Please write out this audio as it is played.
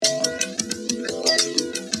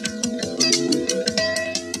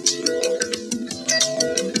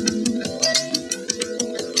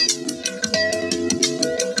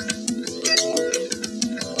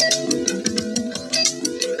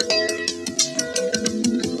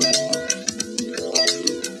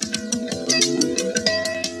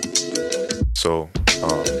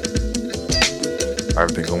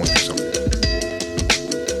I've been going through something.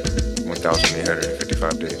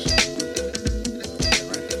 1,855 days.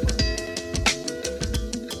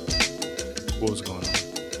 What was going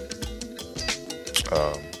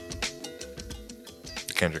on?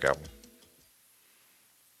 The Kendrick album.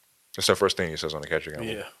 That's the first thing he says on the Kendrick album.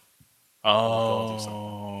 Yeah.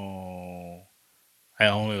 Oh, I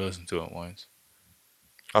only listened to it once.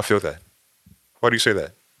 I feel that. Why do you say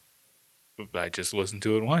that? I just listened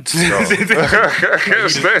to it once. No.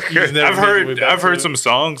 I've heard some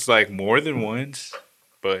songs like more than once,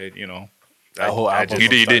 but you know, That whole album.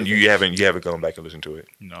 You haven't gone back and listened to it.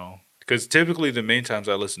 no, because typically the main times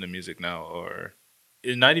I listen to music now are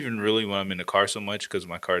not even really when I'm in the car so much because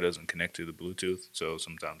my car doesn't connect to the Bluetooth. So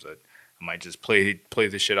sometimes I might just play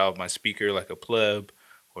the shit out of my speaker like a pleb,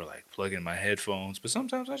 or like plug in my headphones. But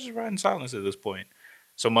sometimes I just ride in silence at this point.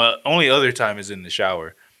 So my only other time is in the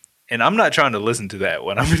shower. And I'm not trying to listen to that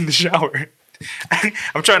when I'm in the shower.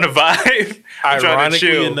 I'm trying to vibe. I'm trying to Ironically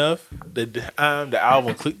chill. enough, the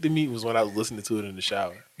album clicked to me was when I was listening to it in the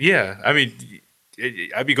shower. Yeah, I mean,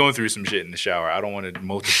 I'd be going through some shit in the shower. I don't want to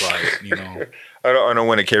multiply it, you know. I don't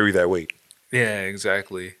want to carry that weight. Yeah,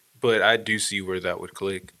 exactly. But I do see where that would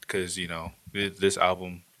click because, you know, this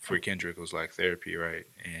album for Kendrick was like therapy, right?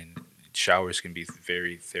 And showers can be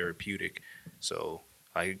very therapeutic. So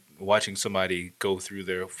like watching somebody go through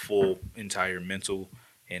their full entire mental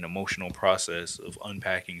and emotional process of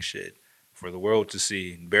unpacking shit for the world to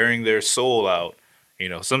see, bearing their soul out. You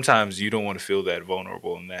know, sometimes you don't want to feel that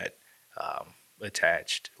vulnerable and that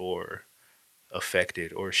attached or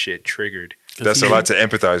affected or shit triggered. That's a lot to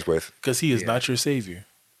empathize with. Because he is Yeah. not your savior.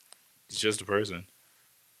 It's just a person.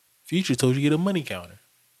 Future told you to get a money counter.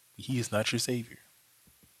 He is not your savior.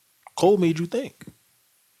 Cole made you think.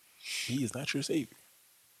 He is not your savior.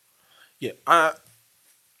 Yeah, I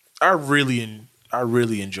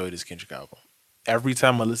really enjoy this Kendrick album. Every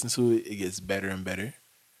time I listen to it, it gets better and better.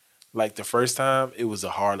 Like the first time, it was a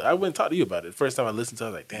hard. I wouldn't talk to you about it. The first time I listened to it,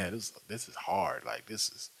 I was like, damn, this is hard. Like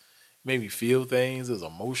made me feel things. It was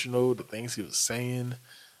emotional. The things he was saying.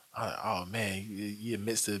 Oh man, he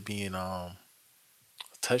admits to being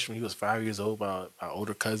touched when he was 5 years old by an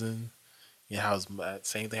older cousin. You know how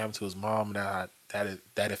same thing happened to his mom, and how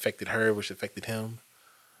that affected her, which affected him.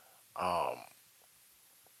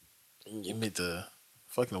 He admit to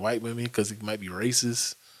fucking white women because he might be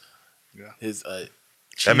racist. Yeah. His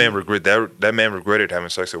That man regretted having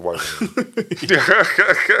sex with white women.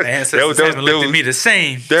 My ancestors haven't looked at me the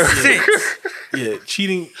same since. yeah,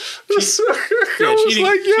 cheating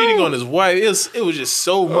Yo. on his wife. It was just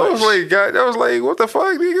so much. I was like, God, I was like, what the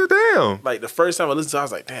fuck, nigga? Damn. Like the first time I listened to it, I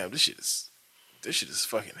was like, damn, this shit is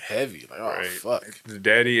fucking heavy. Like, oh Right. fuck. The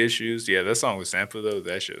daddy issues. Yeah, that song with Sampa though.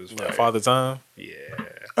 That shit was Yeah, fire. Father Time. Yeah.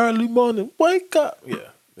 Early morning, wake up. Yeah.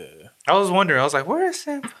 I was wondering. I was like, where is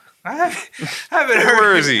Sampa? I haven't heard.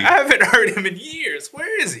 Where him. is he? I haven't heard him in years.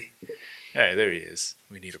 Where is he? Hey, there he is.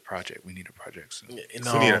 We need a project. Soon.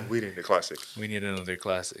 And, We need a classic. We need another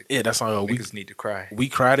classic. yeah, that song. Niggas need to cry. We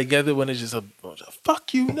cry together when it's just a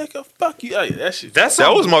fuck you, nigga, fuck you. Hey, that shit. That song,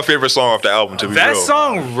 That was my favorite song off the album, to be that real.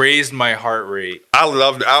 song raised my heart rate. I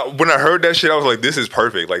loved it. When I heard that shit, I was like, this is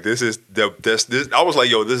perfect. Like, this is the best. I was like,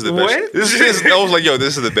 yo, this is the best. What? I was like, yo,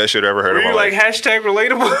 this is the best shit I ever heard Were in my you like life. hashtag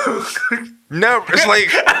relatable? No, it's like,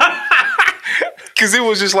 because it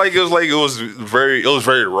was just like, it was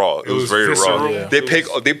very raw. It was very raw. visceral. Yeah. They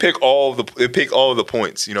pick all the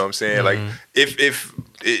points. You know what I'm saying? Like, if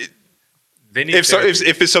They need if therapy.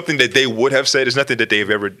 it's something that they would have said, it's nothing that they've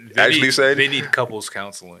ever They actually need- said. They need couples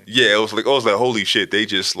counseling. Yeah, it was like holy shit. They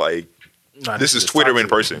just like, Nah, this is shit Twitter in toxic.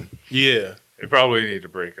 person. Yeah. They probably need to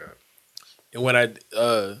break up. And when I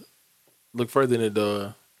look further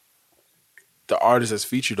into the artist that's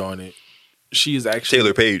featured on it, she is actually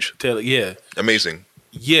Taylor Page, Taylor. Yeah, amazing.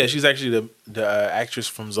 yeah, she's actually the actress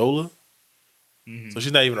from Zola. So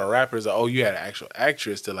she's not even a rapper. It's like, oh, you had an actual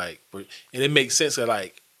actress to like, and it makes sense that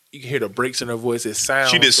like you can hear the breaks in her voice. It sounds.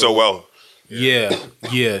 She did so well.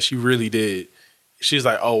 Yeah, she really did. She's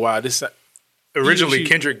like, oh wow, this. Originally, She-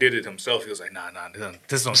 Kendrick did it himself. He was like, nah,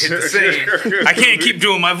 this don't hit the same. I can't keep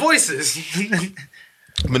doing my voices.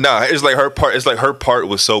 But nah, it's like her part. It's like her part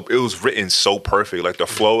was so. It was written so perfect. Like the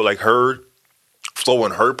flow, like her flow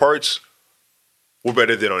on her parts were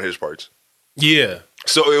better than on his parts. Yeah,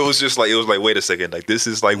 So it was like, wait a second. Like this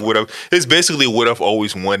is like it's basically what I've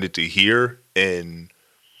always wanted to hear in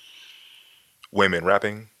women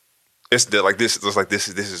rapping. It's this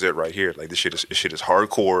is it right here. Like this shit is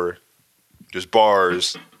hardcore. There's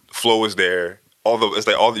bars, the flow is there.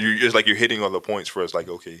 It's like you're hitting all the points for us. Like,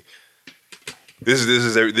 okay, This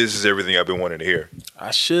is everything I've been wanting to hear. I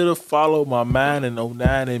should have followed my mind in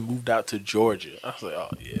 '09 and moved out to Georgia. I was like, oh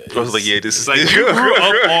yeah. I was like, yeah, this is Like you grew up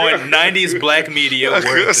on '90s black media,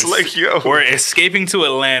 where It's like, yo. where escaping to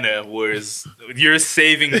Atlanta was your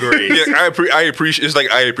saving grace. Yeah, I appreciate. It's like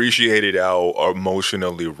I appreciated how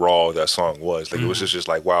emotionally raw that song was. Like it was just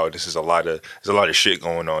like, wow, there's a lot of shit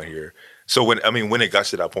going on here. So when it got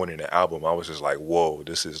to that point in the album, I was just like, whoa,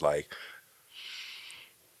 this is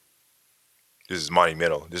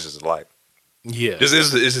monumental. This is a lot. Yeah. This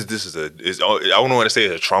is I don't want to say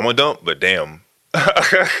it's a trauma dump, but damn,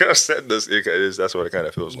 I said this. That's what it kind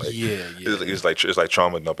of feels like. Yeah. It's like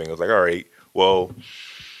trauma dumping. I was like, all right, well,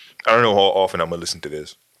 I don't know how often I'm gonna listen to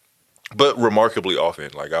this, but remarkably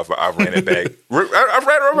often. Like I've ran it back. I've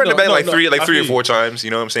ran it back like three or four times.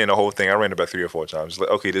 You know what I'm saying? The whole thing. I ran it back 3 or 4 times. It's like,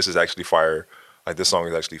 okay, this is actually fire. Like this song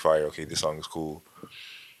is actually fire. Okay, this song is cool.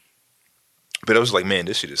 But I was like, man,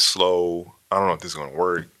 this shit is slow. I don't know if this is gonna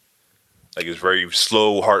work. Like it's very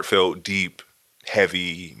slow, heartfelt, deep,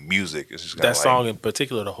 heavy music. It's just That song in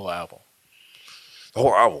particular, the whole album. the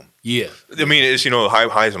whole album. Yeah. I mean, it's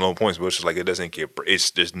highs and low points, but it's just like it doesn't get.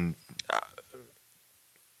 It's just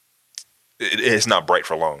it's not bright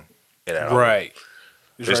for long. In that album. Right.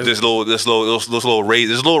 There's those little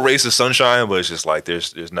rays of sunshine, but it's just like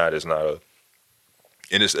there's not a.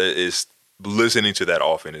 And it's listening to that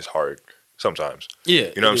often is hard sometimes. Yeah.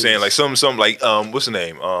 You know what I'm saying? Like some like what's the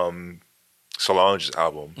name? Solange's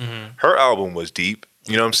album. Her album was deep.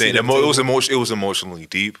 You know what I'm saying? It was emotionally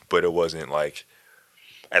deep, but it wasn't like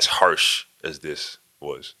as harsh as this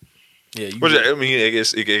was. Yeah. Which, I mean, I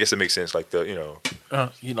guess it makes sense. Like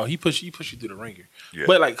he push you through the ringer. Yeah.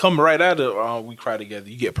 But like coming right out of We Cry Together,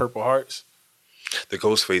 you get Purple Hearts. the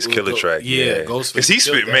Ghostface Killer track. Yeah, Ghostface because he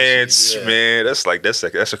spit, killed man, that shit, yeah. man.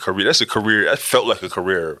 That's a career. That felt like a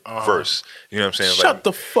career verse. You know what I'm saying? Shut Like,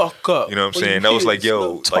 the fuck up. you know what I'm When saying? you That was hear like, this yo,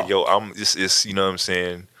 little talk. I'm just, you know what I'm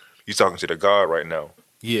saying? You talking to the God right now.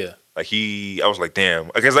 Yeah. Like I was like,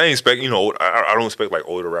 damn. I guess I didn't expect, I don't expect like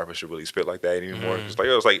older rappers to really spit like that anymore. It's like,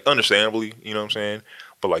 it was like understandably, you know what I'm saying?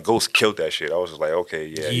 But like Ghost killed that shit. I was just like, okay,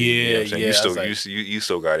 yeah. You know what I'm saying? Yeah, You I still, was like- you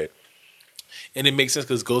still got it. And it makes sense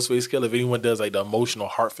because Ghostface Killer, if anyone does like the emotional,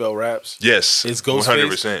 heartfelt raps, Yes. it's Ghostface.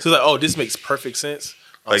 100%. So it's like, oh, this makes perfect sense.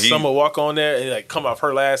 Like Summer Walk on there and like come off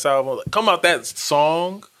her last album, like, come out that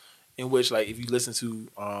song in which like if you listen to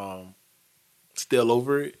Still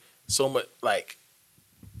Over It, so much like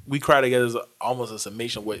We Cry Together is almost a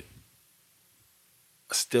summation of what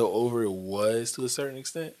Still Over It was to a certain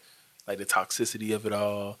extent. Like the toxicity of it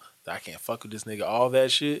all, that I can't fuck with this nigga, all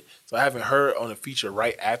that shit. So I haven't heard on a feature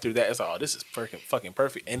right after that. It's like, oh, this is fucking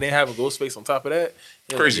perfect. And then have a Ghostface on top of that.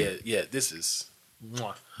 Crazy. Like, yeah, this is.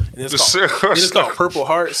 Mwah. And It's it's called Purple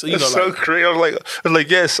Heart. So you know, It's so like, crazy. I was like,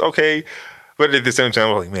 yes, okay. But at the same time,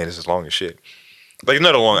 I was like, man, this is long as shit. Like, it's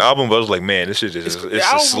not a long album, but I was like, man, this shit is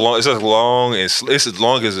it's long. It's as long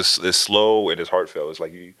as it's slow and it's heartfelt. It's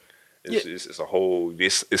like it's a whole.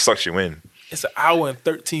 It sucks you in. it's an hour and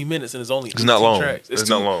 13 minutes, and it's only It's not 18 long. tracks. It's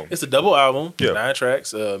not long. It's a double album, Yeah. 9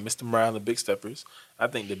 tracks. Mr. Morale and the Big Steppers. I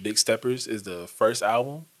think the Big Steppers is the first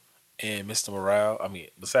album, and Mr. Morale. I mean,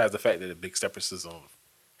 besides the fact that the Big Steppers is on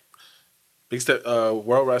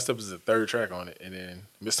Worldwide Steppers is the 3rd track on it, and then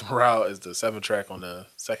Mr. Morale is the 7th track on the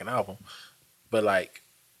 2nd album. But like,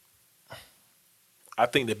 I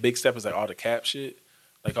think the Big Steppers, like all the cap shit,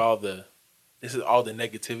 like this is all the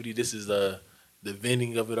negativity. This is the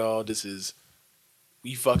venting of it all. This is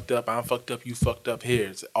we fucked up, I'm fucked up, you fucked up.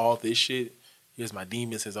 Here's all this shit. Here's my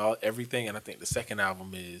demons. Here's all everything. And I think the 2nd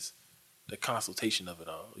album is the consultation of it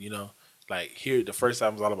all. You know, like here, the first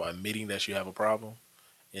album is all about admitting that you have a problem,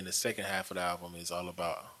 and the second half of the album is all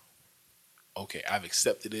about, okay, I've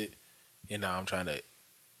accepted it, and now I'm trying to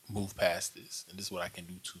move past this, and this is what I can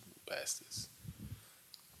do to move past this.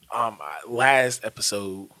 Last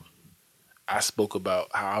episode, I spoke about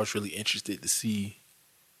how I was really interested to see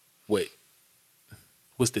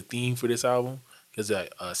what's the theme for this album, because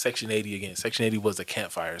Section 80 again. Section 80 was a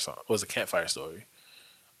campfire song. Was a campfire story.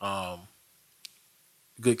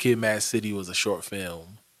 Good Kid, Mad City was a short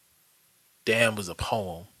film. Damn was a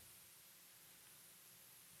poem.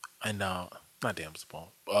 And not Damn was a poem.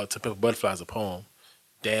 To Pimp a Butterfly is a poem.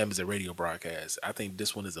 Damn is a radio broadcast. I think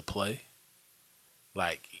this one is a play.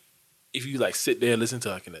 Like, if you like sit there and listen to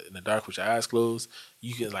like in the dark with your eyes closed,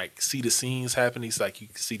 you can like see the scenes happening. It's like you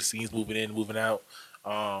can see the scenes moving in, moving out.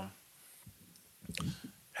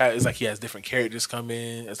 It's like he has different characters come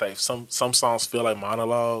in. It's like some songs feel like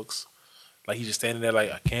monologues. Like he's just standing there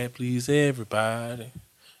like, I can't please everybody.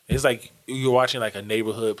 It's like you're watching like a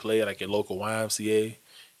neighborhood play at like your local YMCA,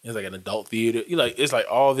 It's like an adult theater. You like it's like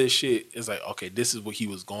all this shit. It's like okay, this is what he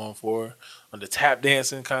was going for. On the tap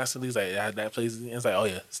dancing constantly, it's like that plays. It's like oh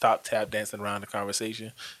yeah, stop tap dancing around the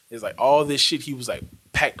conversation. It's like all this shit. He was like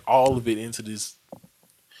packed all of it into these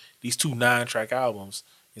 2 9-track albums.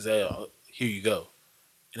 He's like oh, here you go,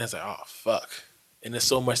 and it's like oh fuck. And there's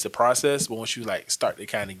so much to process, but once you like start to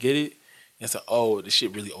kind of get it, it's like oh the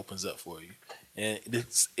shit really opens up for you. And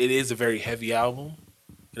it is a very heavy album.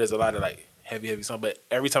 There's a lot of like heavy song, but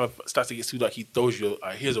every time it starts to get too dark, he throws you.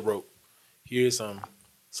 Here's a rope. Here's some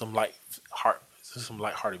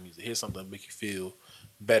light-hearted music. Here's something to make you feel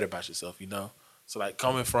better about yourself. You know. So like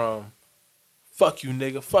coming from "fuck you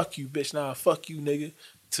nigga," "fuck you bitch," nah, "fuck you nigga,"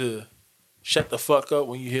 to "shut the fuck up"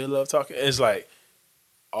 when you hear love talking. It's like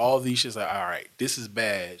all these shit's like, all right, this is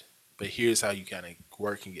bad, but here's how you kind of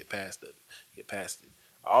work and get past it.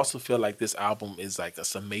 I also feel like this album is like a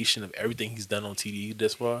summation of everything he's done on TDE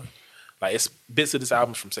this far. Like it's bits of this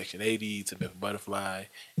album from Section 80 to Pimp a Butterfly.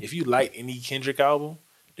 If you like any Kendrick album,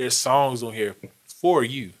 there's songs on here for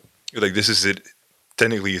you. Like this is it.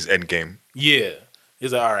 Technically, his end game. Yeah,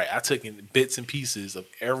 it's like all right. I took in bits and pieces of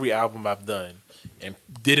every album I've done and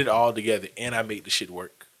did it all together, and I made the shit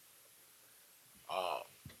work.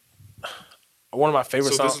 One of my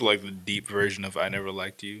favorite So songs. this is like the deep version of "I Never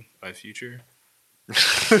Liked You" by Future.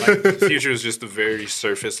 Like, Future is just the very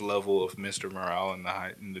surface level of Mr. Morale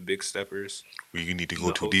and the Big Steppers. We need to and go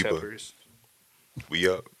the too deeper. Hoteppers. We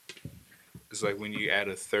up. It's like when you add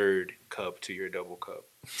a third cup to your double cup.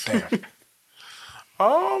 Damn.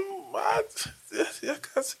 I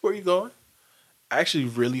see where you going. I actually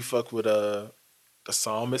really fuck with the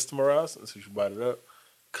song "Mr. Morale" since you brought it up,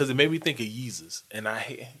 because it made me think of Yeezus, and I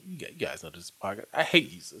hate you guys know this podcast. I hate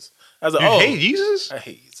Yeezus. I was like, You hate Yeezus? I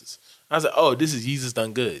hate Yeezus. I was like, oh, this is Yeezus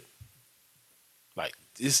done good. Like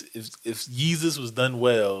this, if Yeezus was done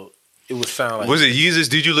well, it would sound like. Was it Yeezus?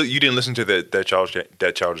 Did you you didn't listen to that Childish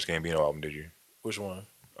Gambino album? Did you? Which one?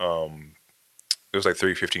 It was like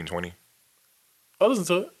 3:15:20. I listened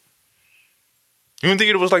to it. You didn't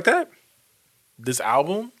think it was like that? This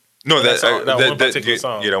album? No, that song- that one particular yeah,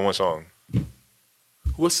 song. Yeah, that one song.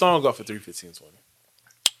 What song got for 3:15:20?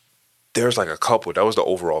 There's like a couple. That was the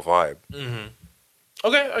overall vibe.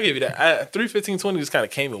 Okay, I'll give you that. 3:15:20 just kind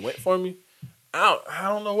of came and went for me. I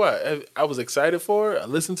don't know why. I was excited for it. I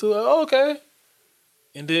listened to it. Oh, okay.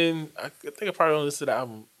 And then I think I probably only listened to the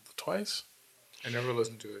album twice. I never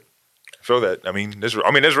listened to it. I feel that. I mean, that's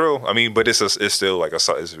real. I mean, but it's still like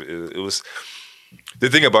it was. The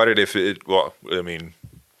thing about it, I mean,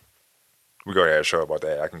 we already had a show about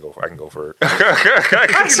that. I can go for it.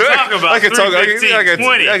 I can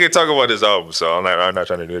talk about this album, so I'm not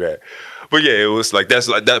trying to do that. But yeah, it was like that's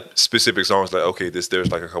like that specific song's like okay,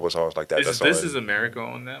 there's like a couple of songs like that. This is America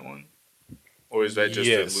on that one, or is that just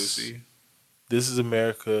a Lucy? This is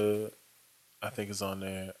America. I think it's on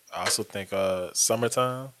there. I also think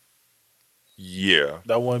Summertime. Yeah,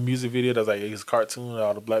 That one music video that's like his cartoon,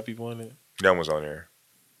 all the black people in it. that one's on there.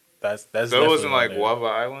 That's That definitely wasn't on like there. Guava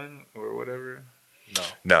Island or whatever. No.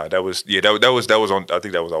 Nah, that was on. I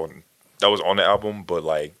think that was on the album, but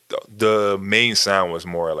like the main sound was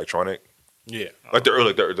more electronic. Yeah. Like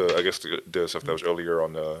the I guess the stuff that was earlier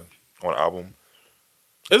on the album.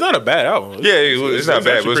 It's not a bad album. Yeah, it's not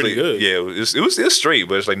bad. It was pretty like, good. yeah, it was straight,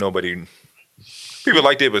 but it's like nobody. People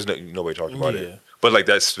liked it, but nobody talked about Yeah. it. But like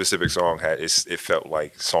that specific song it felt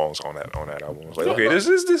like songs on that album. I was like, okay, this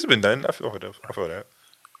has been done. I feel that.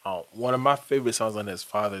 One of my favorite songs on this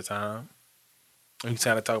Father Time. We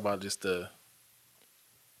kind of talk about just the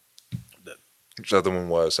Which other one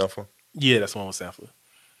was Sampler? yeah, that's the one with Sampler.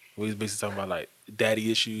 We was basically talking about like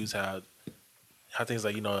daddy issues, how things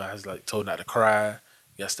like I was like told not to cry.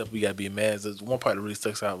 You got stuff we gotta be a man. There's one part that really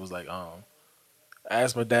sticks out was like I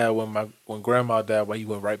asked my dad when grandma died why he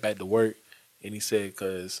went right back to work, and he said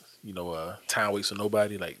because time waits for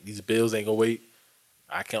nobody. Like these bills ain't gonna wait.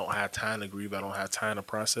 I can't have time to grieve. I don't have time to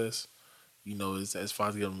process. As far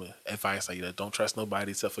as giving them advice like don't trust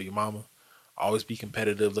nobody except for your mama. Always be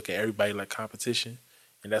competitive. Look at everybody like competition,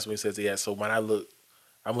 and that's what he says. Yeah. So when I look,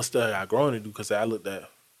 I must still got growing to do because I looked at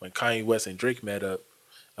when Kanye West and Drake made up.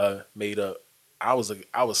 I was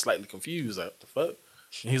slightly confused. Like what the fuck?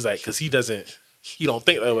 And he's like, because he don't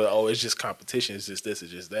think like, oh, it's just competition. It's just this.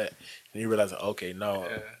 It's just that. And he realized, okay, no,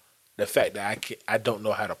 the fact that I don't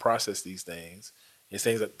know how to process these things. It's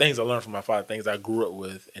things I learned from my father, things I grew up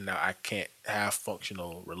with, and now I can't have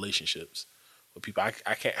functional relationships with people. I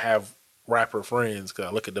can't have rapper friends because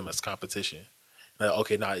I look at them as competition. Like,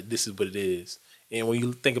 okay, now this is what it is. And when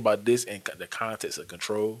you think about this in the context of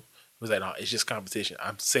control, it was like, no, it's just competition.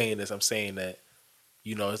 I'm saying this, I'm saying that.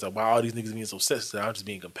 It's like, why all these niggas being so sensitive? I'm just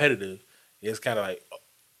being competitive. It's kind of like,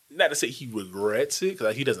 not to say he regrets it, because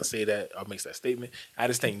like, he doesn't say that or makes that statement. I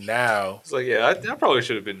just think now. It's like, yeah, I probably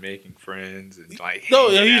should have been making friends and like. No,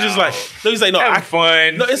 hanging he's just out, like, no, he's like, no, having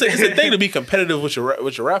fun. No, it's a thing to be competitive with your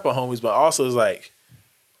rapper homies, but also it's like,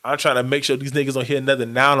 I'm trying to make sure these niggas don't hear another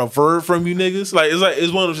noun or verb from you niggas. Like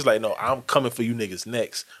it's one of those just like, no, I'm coming for you niggas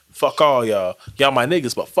next. Fuck all y'all. Y'all my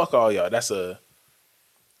niggas, but fuck all y'all. That's a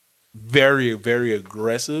very, very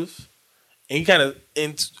aggressive. And he kind of,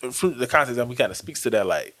 in the context of him, he kind of speaks to that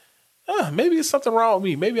like, maybe it's something wrong with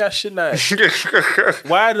me. Maybe I should not.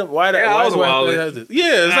 Why do I have this?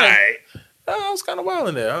 Yeah, it's like, I was kind of wild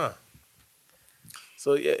in there, huh?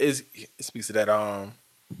 So yeah, it speaks to that.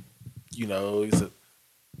 You know, he's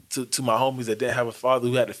to my homies that didn't have a father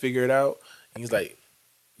who had to figure it out. And he's like,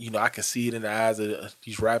 you know, I can see it in the eyes of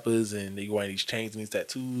these rappers, and they wearing these chains and these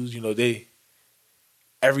tattoos. You know,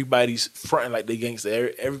 everybody's fronting like they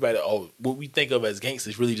gangster. Everybody, what we think of as gangster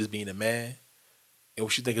is really just being a man, and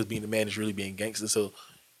what you think of being a man is really being gangster. So,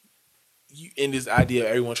 in this idea of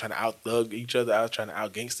everyone trying to out thug each other, trying to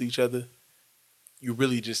out gangster each other, you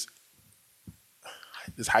really just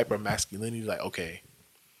this hyper masculinity. Like, okay,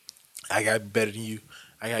 I gotta be better than you.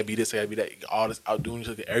 I gotta be this. I gotta be that. All this outdoing each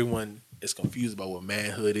other. Everyone is confused about what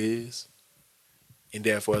manhood is, and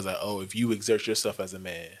therefore it's like, oh, if you exert yourself as a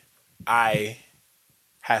man, I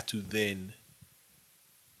have to then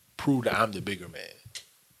prove that I'm the bigger man,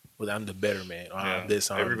 or that I'm the better man, or I'm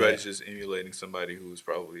this. Everybody's just emulating somebody who was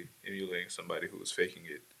probably emulating somebody who was faking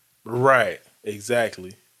it. Right.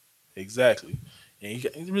 Exactly. And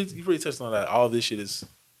you really touched on that. All this shit is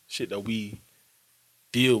shit that we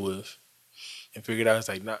deal with and figured out. It's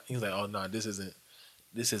like, not. He's like, oh no, this isn't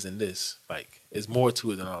this. Like, it's more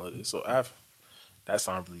to it than all of this. So that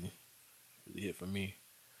song really hit for me.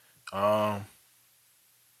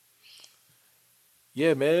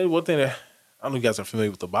 Yeah, man. One thing that I don't know if you guys are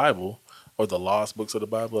familiar with the Bible or the lost books of the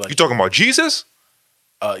Bible. Like, You talking about Jesus?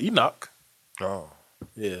 Enoch. Oh.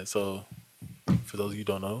 Yeah, so for those of you who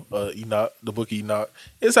don't know, Enoch, the book Enoch,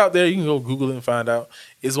 it's out there. You can go Google it and find out.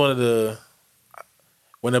 It's one of the,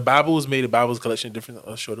 when the Bible was made, the Bible was a collection of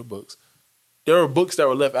different shorter books. There are books that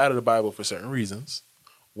were left out of the Bible for certain reasons.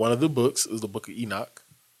 One of the books is the book of Enoch,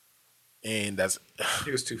 and that's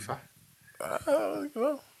He was too far.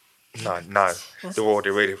 well, Nah. The world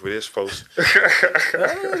they ready for this, folks. they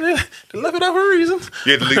left it out for a reason.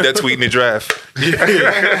 You had to leave that tweet in the draft.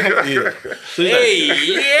 Yeah. So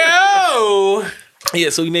Yo! yeah,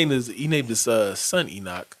 so he named his son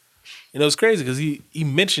Enoch, and it was crazy because he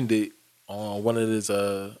mentioned it on one of his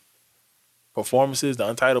performances, the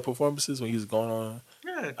Untitled performances when he was going on.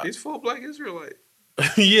 Yeah, he's full black Israelite.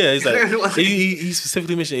 Yeah, he's like he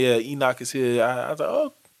specifically mentioned, yeah, Enoch is here. I was like,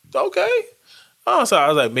 oh, okay. Oh, so I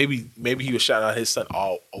was like, maybe he was shouting out his son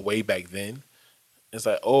all way back then. It's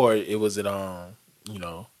like, or it was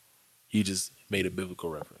he just made a biblical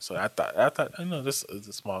reference. So I thought, this is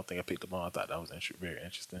a small thing I picked up on. I thought that was very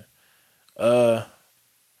interesting. How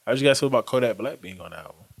did you guys feel about Kodak Black being on the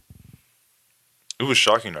album? It was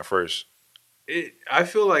shocking at first. I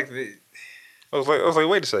feel like I was like,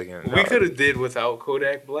 wait a second. we could have did without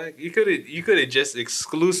Kodak Black. You could have just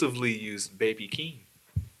exclusively used Baby Keem.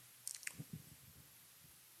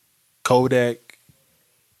 Kodak,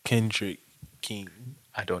 Kendrick, King.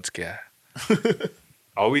 I don't care.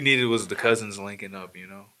 All we needed was the cousins linking up, you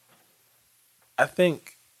know? I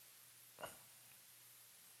think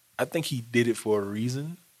he did it for a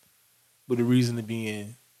reason, but the reason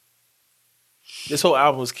being, this whole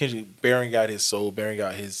album was Kendrick bearing out his soul, bearing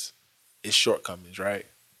out his shortcomings, right?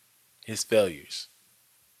 His failures.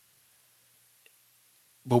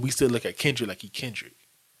 But we still look at Kendrick like he Kendrick.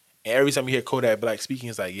 And every time you hear Kodak Black speaking,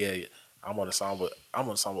 it's like, yeah, I'm on a song with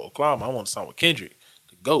Oklahoma. I'm on a song with Kendrick.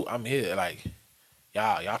 The GOAT. I'm here. Like,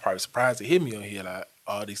 y'all probably surprised to hear me on here. Like,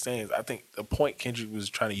 all these things. I think the point Kendrick was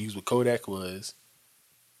trying to use with Kodak was,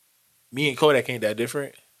 me and Kodak ain't that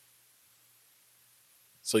different.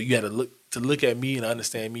 So you had to look at me and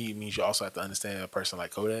understand me. It means you also have to understand a person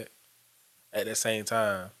like Kodak. At that same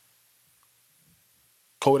time,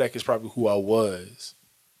 Kodak is probably who I was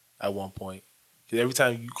at one point. Because every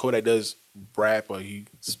time Kodak does rap or he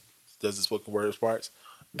does the spoken word parts,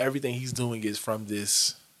 everything he's doing is from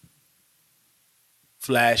this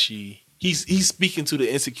flashy. He's speaking to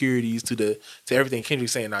the insecurities, to everything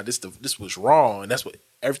Kendrick's saying. Nah, this was wrong, and that's what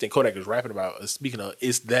everything Kodak is rapping about. Speaking of,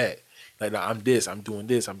 it's that. Like, nah, I'm this, I'm doing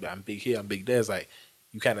this, I'm big here, I'm big there. It's like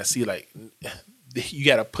you kind of see, like, you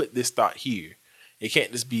got to put this thought here. It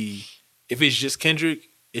can't just be, if it's just Kendrick,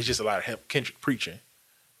 it's just a lot of him, Kendrick preaching,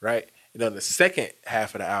 right? And on the second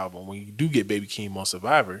half of the album, when you do get Baby Keem on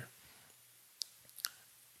Survivor,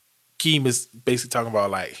 Keem is basically talking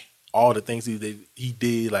about, like, all the things he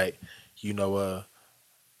did, like, my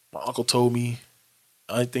uncle told me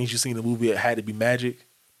only things you see in the movie it had to be magic.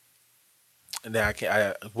 And then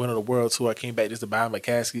I went on a world tour. I came back just to buy him a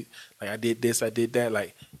casket. Like, I did this, I did that.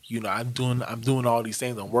 Like, I'm doing all these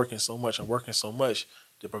things. I'm working so much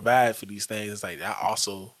to provide for these things. It's like that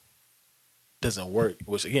also doesn't work.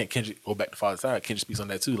 Which again, Kendrick, go back to Father Time. Kendrick speaks on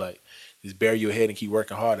that too. Like, just bury your head and keep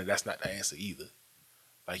working hard, and that's not the answer either.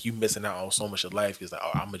 Like, you missing out on so much of life because like,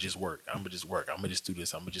 oh, I'm gonna just work. I'm gonna just work. I'm gonna just do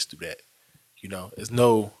this. I'm gonna just do that. It's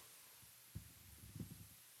no.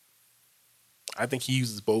 I think he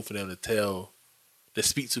uses both of them to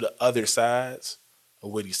speak to the other sides of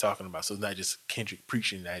what he's talking about. So it's not just Kendrick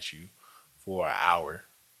preaching at you for an hour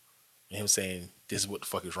and him saying, this is what the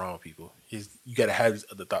fuck is wrong with people. You got to have these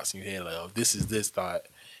other thoughts in your head, like, oh, this is this thought.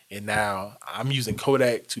 And now I'm using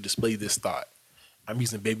Kodak to display this thought. I'm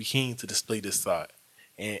using Baby King to display this thought.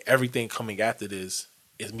 And everything coming after this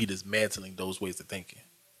is me dismantling those ways of thinking.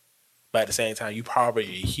 But at the same time, you probably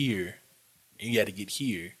are here and you got to get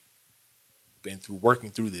here. And through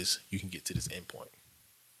working through this, you can get to this endpoint.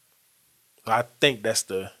 So I think that's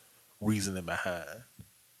the reasoning behind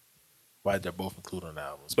why they're both included on the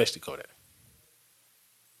album, especially Kodak.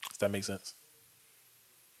 Does that make sense?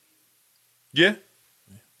 Yeah.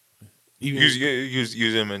 Even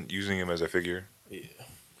Using him as a figure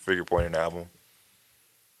point in the album.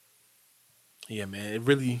 Yeah, man. It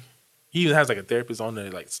really. He even has like a therapist on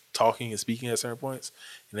there, like talking and speaking at certain points.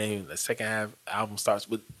 And then the second half album starts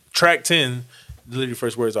with track 10. Literally,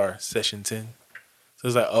 first words are session 10. So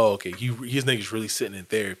it's like, oh, okay, his nigga's really sitting in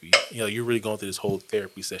therapy. You're really going through this whole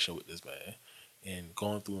therapy session with this man, and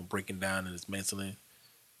going through and breaking down and dismantling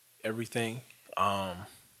everything.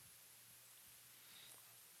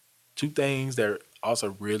 Two things that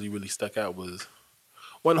also really, really stuck out was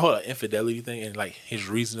one, the whole infidelity thing and like his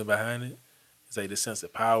reasoning behind it. It's like the sense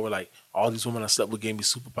of power. Like, all these women I slept with gave me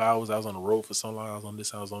superpowers. I was on the road for so long. I was on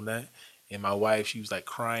this, I was on that. And my wife, she was like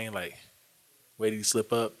crying, like, where did he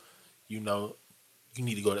slip up? You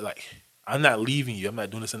need to go to, like, I'm not leaving you. I'm not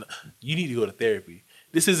doing this. You need to go to therapy.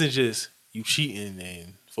 This isn't just you cheating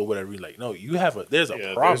and for whatever reason. Like, no, there's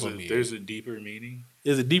a problem here. There's a deeper meaning.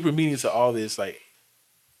 There's a deeper meaning to all this. Like,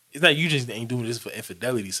 it's not you just ain't doing this for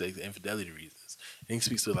infidelity's sake, infidelity reasons. And he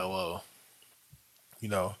speaks to like, well,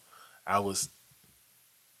 I was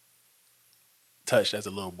touched as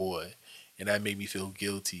a little boy, and that made me feel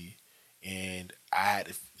guilty. And I had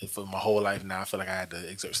to, for my whole life now, I feel like I had to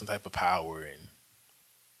exert some type of power and,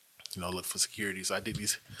 look for security. So I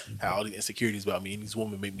had all these insecurities about me, and these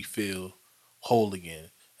women make me feel whole again.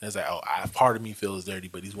 And it's like, oh, part of me feels dirty,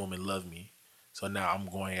 but these women love me. So now I'm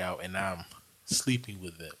going out and I'm sleeping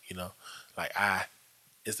with them, Like,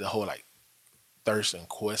 it's the whole, like, thirst and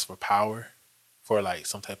quest for power, for, like,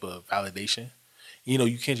 some type of validation. You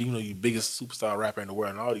can't, you're biggest superstar rapper in the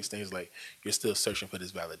world and all these things, like, you're still searching for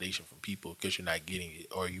this validation from people because you're not getting it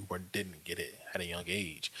or didn't get it at a young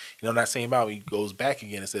age. I'm not saying about, he goes back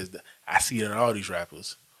again and says, that I see it in all these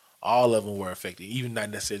rappers. All of them were affected, even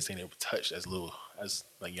not necessarily saying they were touched as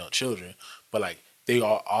like young children, but like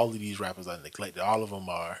all of these rappers are neglected. All of them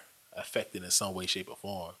are affected in some way, shape, or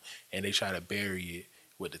form, and they try to bury it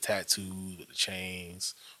with the tattoos, with the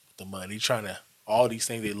chains, with the money. All these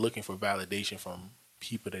things, they're looking for validation from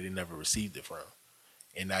people that they never received it from.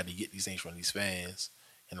 And now they get these things from these fans,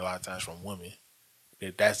 and a lot of times from women.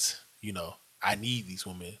 That's, I need these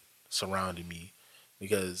women surrounding me,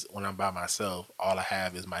 because when I'm by myself, all I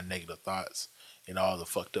have is my negative thoughts and all the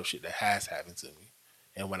fucked up shit that has happened to me.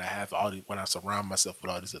 And when I surround myself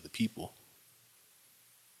with all these other people,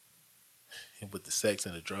 and with the sex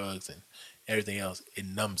and the drugs and everything else, it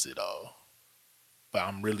numbs it all. But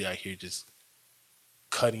I'm really out here just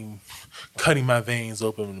cutting my veins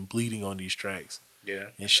open and bleeding on these tracks. Yeah.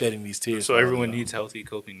 And shedding these tears. So everyone needs healthy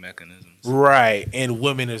coping mechanisms. Right. And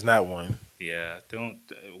women is not one. Yeah.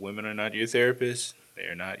 Women are not your therapist. They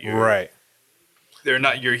are not your Right. They're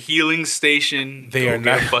not your healing station. They are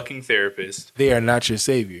not a fucking therapist. They are not your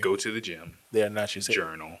savior. Go to the gym. They are not your savior.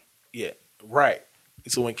 Journal. Yeah. Right.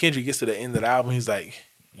 So when Kendrick gets to the end of the album, he's like,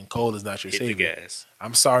 and Cole is not your savior. Hit the gas.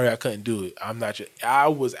 I'm sorry I couldn't do it. I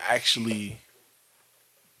was actually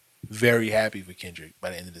very happy for Kendrick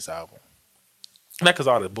by the end of this album. Not because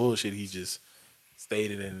all the bullshit he just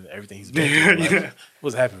stated and everything he's been through. Like, I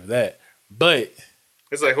wasn't happy for that. But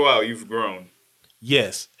it's like, wow, you've grown.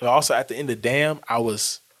 Yes. But also at the end of Damn,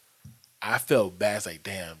 I felt bad. It's like,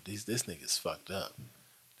 damn, this nigga's fucked up.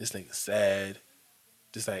 This nigga's sad.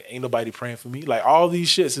 Just like, ain't nobody praying for me. Like, all these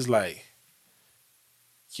shits is like,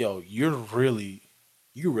 yo, you really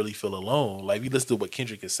feel alone. Like, you listen to what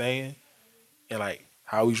Kendrick is saying and like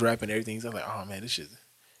how he's rapping and everything. He's like, oh man, this shit,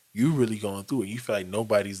 You really going through it. You feel like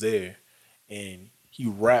nobody's there, and he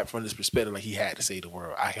rapped from this perspective like he had to save the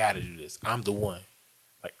world. I got to do this. I'm the one.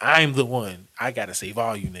 Like I'm the one. I got to save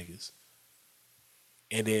all you niggas.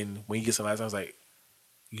 And then when he gets to the last, I was like,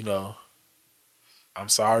 you know, I'm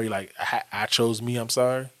sorry. Like I chose me. I'm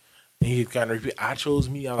sorry. And he kind of repeat, I chose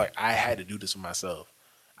me. I'm like, I had to do this for myself.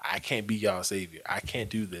 I can't be y'all savior. I can't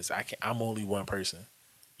do this. I can't. I'm only one person.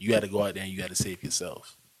 You got to go out there and you got to save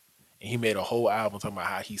yourself. And he made a whole album talking about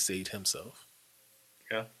how he saved himself.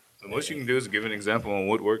 Yeah. The most you can do is give an example on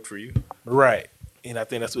what worked for you. Right. And I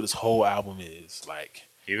think that's what this whole album is. Like,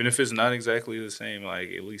 even if it's not exactly the same, like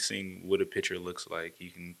at least seeing what a picture looks like, you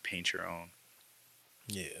can paint your own.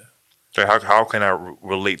 yeah. So how can I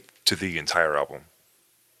relate to the entire album?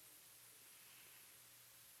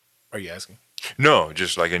 Are you asking? No,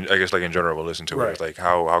 just like I guess like in general, we'll listen to Right. it. Like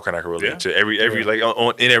how can I relate Yeah. to every Yeah.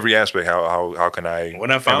 like in every aspect? How can I?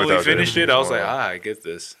 When I finally empathize with finished it, everything I was that's like, going on? I get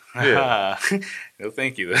this. Yeah. No,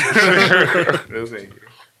 thank you. No, thank you.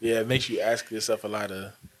 Yeah, it makes you ask yourself a lot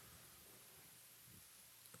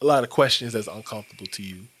of questions that's uncomfortable to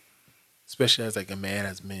you, especially as like a man,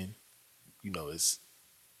 as men. You know, it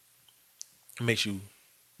makes you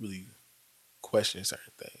really question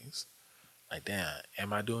certain things. Like, damn,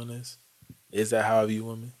 am I doing this? Is that how I view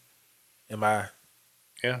women? Am I?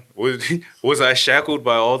 Yeah. Was I shackled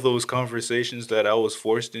by all those conversations that I was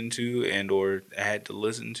forced into and or had to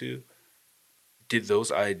listen to? Did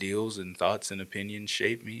those ideals and thoughts and opinions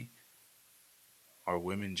shape me? Are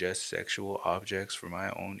women just sexual objects for my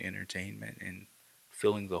own entertainment and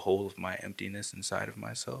filling the hole of my emptiness inside of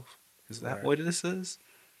myself? Is that Right. what this is?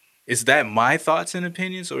 Is that my thoughts and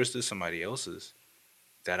opinions, or is this somebody else's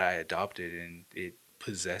that I adopted and it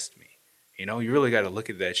possessed me? You know, you really got to look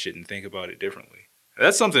at that shit and think about it differently.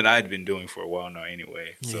 That's something I'd been doing for a while now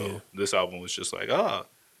anyway. Yeah. So this album was just like, oh,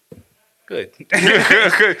 good.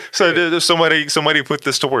 So there's somebody put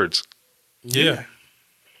this to words. Yeah.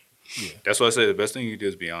 That's why I say the best thing you do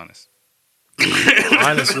is be honest.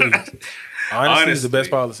 Honestly, honesty is the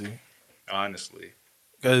best Honestly. policy. Honestly.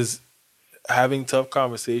 Because having tough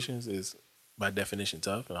conversations is by definition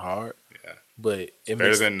tough and hard. Yeah. But it better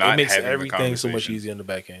makes, than not it makes having the everything so much conversation. easier on the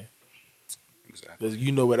back end. Exactly. Because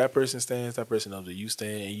you know where that person stands, that person knows where you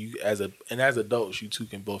stand, and you as adults, you two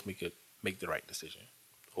can both make the right decision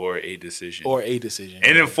Or a decision. or a decision.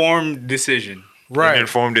 An informed decision. An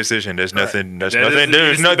informed decision. There's nothing. There's That nothing. is-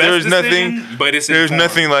 There's it's no. the best There's nothing. decision, but it's There's informed.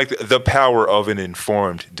 nothing like the power of an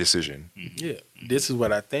informed decision. Yeah, this is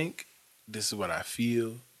what I think. This is what I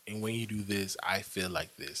feel. And when you do this, I feel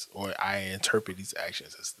like this, or I interpret these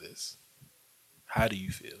actions as this. How do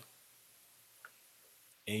you feel?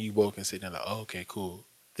 And you both can sit there like, oh, okay, cool.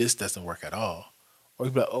 This doesn't work at all. Or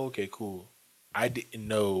you be like, oh, okay, cool. I didn't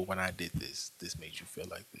know when I did this, this made you feel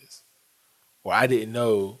like this. Or I didn't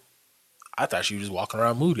know. I thought you were just walking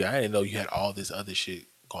around moody. I didn't know you had all this other shit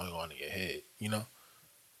going on in your head. You know.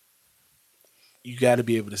 You got to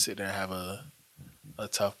be able to sit there and have a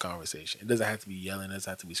tough conversation. It doesn't have to be yelling. It doesn't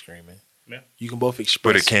have to be screaming. Yeah. You can both express.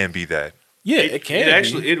 But it can be that, Yeah, it can. It be.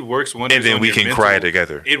 actually it works wonders. and then on we your can mental, cry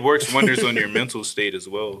together. It works wonders on your mental state as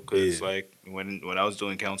well. Because Yeah. like when I was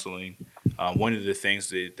doing counseling, one of the things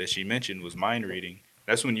that she mentioned was mind reading.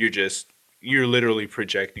 That's when you're literally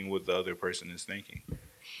projecting what the other person is thinking.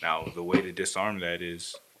 Now the way to disarm that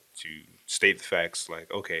is to state the facts. Like,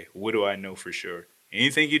 okay, what do I know for sure?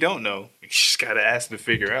 Anything you don't know, you just gotta ask to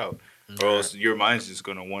figure out, or else your mind's just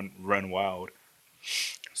gonna run wild.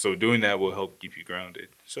 So doing that will help keep you grounded.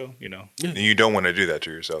 So And you don't want to do that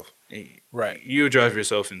to yourself. Right. you drive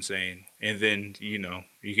yourself insane, and then you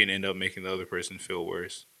can end up making the other person feel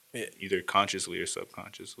worse, Yeah. either consciously or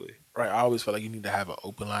subconsciously. Right. I always feel like you need to have an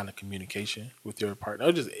open line of communication with your partner,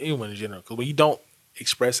 or just anyone in general. Because when you don't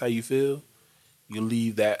express how you feel, you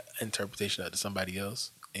leave that interpretation up to somebody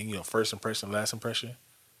else. And first impression, last impression.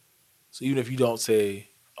 So even if you don't say,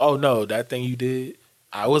 "Oh no, that thing you did,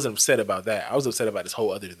 I wasn't upset about that. I was upset about this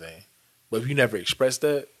whole other thing." But if you never express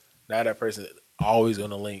that, now that person always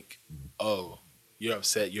gonna link, "Oh, you're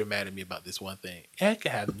upset. You're mad at me about this one thing." And it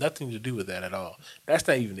can have nothing to do with that at all. That's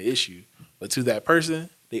not even the issue. But to that person,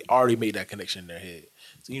 they already made that connection in their head.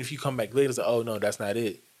 So even if you come back later and say, "Oh no, that's not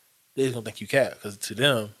it," they're just gonna think you cap, because to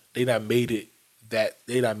them, they not made it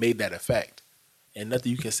they not made that a fact, and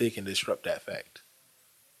nothing you can say can disrupt that fact.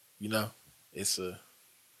 It's you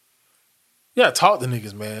gotta talk to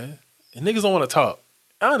niggas, man. And niggas don't want to talk.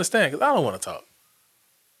 I understand, because I don't want to talk,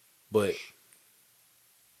 but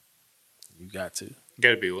you got to. You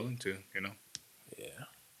gotta be willing to, Yeah.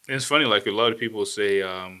 And it's funny, like a lot of people say,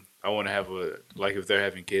 I want to have if they're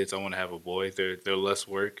having kids, I want to have a boy. They're less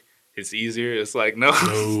work, it's easier. It's like, no,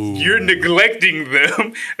 you're neglecting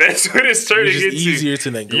them. That's what it's turning It's into. just easier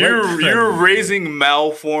to neglect. You're raising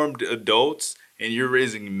malformed adults, and you're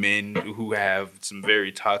raising men who have some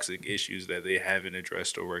very toxic issues that they haven't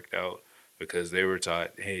addressed or worked out because they were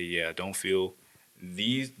taught, hey, yeah, don't feel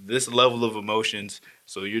this level of emotions.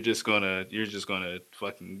 So you're just gonna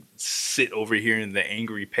fucking sit over here in the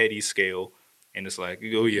angry petty scale, and it's like,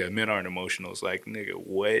 oh yeah, men aren't emotional. It's like, nigga,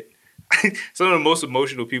 what? Some of the most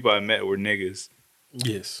emotional people I met were niggas,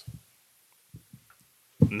 Yes.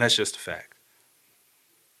 and that's just a fact.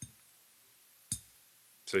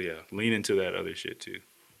 So yeah, lean into that other shit too.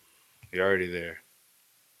 You're already there.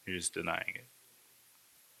 You're just denying it.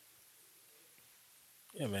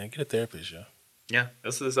 Yeah, man. Get a therapist, yo. Yeah,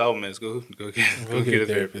 that's what this album is. Go get a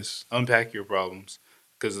therapist. Unpack your problems,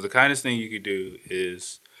 because the kindest thing you could do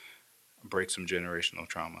is break some generational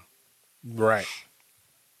trauma. Right.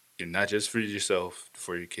 And not just for yourself,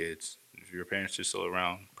 for your kids. If your parents are still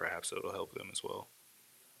around, perhaps it'll help them as well.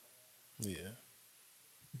 Yeah.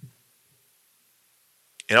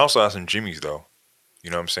 And also have some Jimmys though. You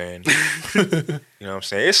know what I'm saying? You know what I'm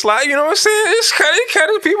saying? It's like, you know what I'm saying? It's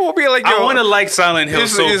kind of people will be like, yo, I want to like Silent Hill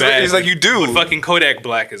so bad. It's like you do. When fucking Kodak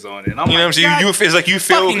Black is on it. And I'm You know what I'm saying? It's like you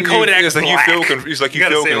feel. fucking Kodak It's like you feel. Black. It's like you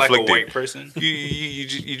gotta feel say conflicted. like a white person.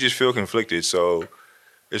 You just feel conflicted. So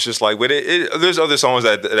it's just like, but there's other songs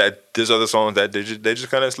that they just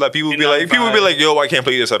kind of like people be like, yo, I can't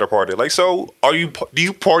play this at a party. Like, so do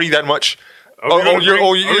you party that much? Are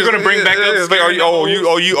we gonna bring back up? Like, are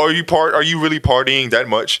you really partying that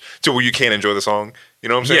much to where you can't enjoy the song? You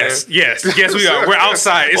know what I'm saying? Yes, we are. We're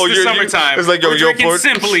outside. It's the summertime. It's like, yo, we're drinking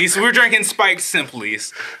Simplies. We're drinking spiked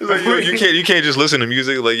Simplies. It's like, yo, you can't just listen to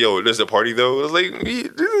music. Like, yo, there's a party though. It's like,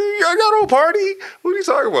 I got no party. What are you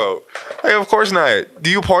talking about? Like, of course not. Do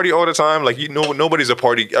you party all the time? Like, nobody's a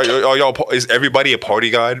party. Are y'all? Is everybody a party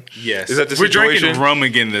god? Yes. Is that the We're situation? drinking rum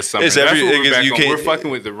again this summer. It's That's what every- we're back you on. can't- We're fucking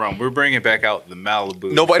with the rum. We're bringing back out the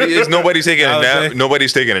Malibu. Nobody's taking a nap. Okay.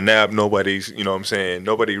 Nobody's taking a nap. Nobody's, you know what I'm saying?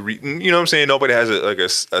 Nobody, you know what I'm saying? Nobody has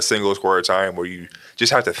a single square time where you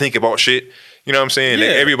just have to think about shit. You know what I'm saying? Yeah.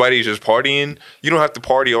 Like, everybody's just partying. You don't have to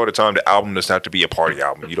party all the time. The album doesn't have to be a party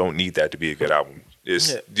album. You don't need that to be a good album. Did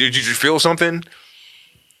you just feel something?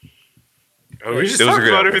 We just It was a talked good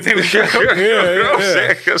about album. everything we got. You know what I'm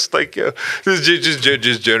saying? It's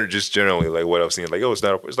like, just generally, like what I've seen. Like, oh, it's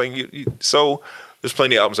not. It's like so. There's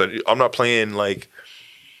plenty of albums. I'm not playing like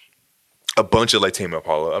a bunch of like Tame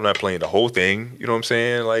Impala. I'm not playing the whole thing. You know what I'm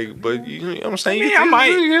saying? Like, but you know what I'm saying? I might.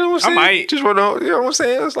 You know what I'm saying? I might. Just want to. You know what I'm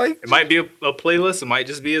saying? It's like It might be a playlist. It might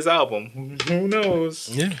just be his album. Who knows?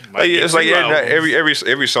 Yeah. Might be it's like two not albums.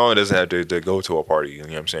 every song doesn't have to go to a party. You know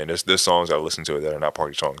what I'm saying? There's songs I listen to that are not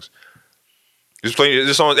party songs.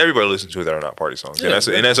 There's songs everybody listens to that are not party songs, Yeah,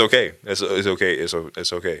 and that's okay. It's okay. It's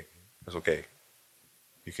okay. It's okay.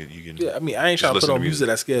 You can. Yeah, I mean, I ain't Just trying to listen put to on music music.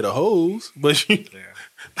 that's scared of hoes, but you,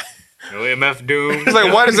 No MF Doom. It's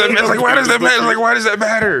like, why does that? It's like, why does that matter? It's like, why does that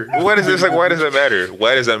matter? What is this? Like, why does that matter?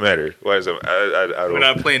 Why does that matter? Why does that? I We're don't.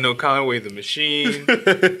 not playing no Conway the Machine.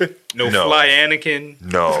 No No. Fly Anakin.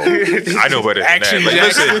 No, I know better than Action that. Like,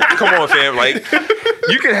 listen, come on, fam. Like,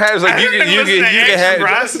 you can have like you can have.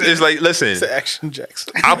 Bronson. It's like, listen. it's Action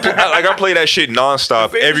Jackson. I play that shit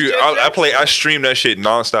nonstop. favorite shit, I stream that shit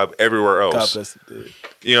nonstop everywhere God else. bless the dead.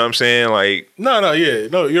 You know what I'm saying? Like, No,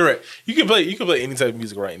 you're right. You can play any type of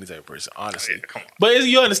music around any type of person, honestly. Yeah, come on. But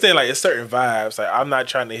you understand, like, it's certain vibes. Like, I'm not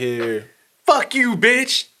trying to hear. Fuck you,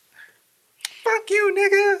 bitch. Fuck you,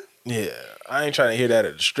 nigga. Yeah, I ain't trying to hear that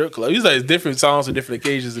at the strip club. It's like different songs for different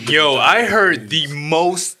occasions. And Yo, different I times. heard the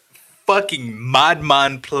most fucking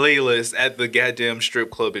Madman playlist at the goddamn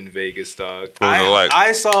strip club in Vegas, dog. What was it like?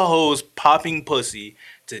 I saw hoes popping pussy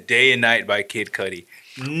to Day and Night by Kid Cudi.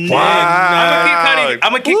 Wow.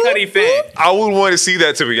 I'm a Kid Cudi fan. I would want to see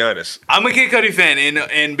that, to be honest. I'm a Kid Cudi fan,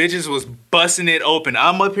 and bitches was busting it open.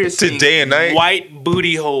 I'm up here singing Day and Night? White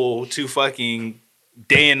Booty Hole to fucking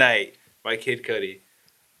Day and Night by Kid Cudi.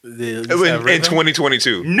 The- In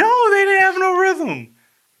 2022. No, they didn't have no rhythm.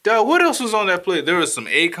 Dog, what else was on that play? There was some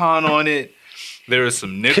Akon on it. There was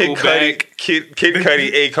some Nickelback. Kid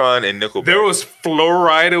Cudi, Akon, and Nickelback. There was Flo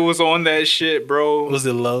Rida was on that shit, bro. Was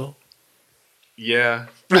it low? Yeah.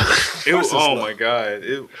 It was, oh my god.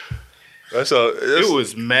 It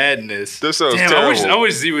was madness. This sounds Damn, terrible. I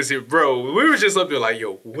wish Z was here, bro. We were just up there like,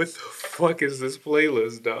 yo, what the fuck is this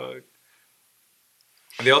playlist, dog?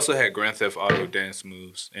 They also had Grand Theft Auto dance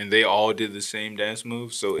moves, and they all did the same dance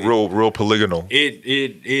moves. So real polygonal.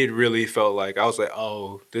 it really felt like I was like,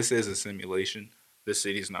 oh, this is a simulation. This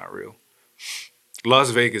city's not real. Las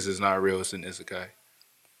Vegas is not real. It's an isekai.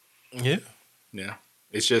 Yeah. Yeah,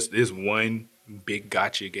 it's one big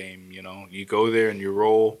gotcha game. You know, you go there and you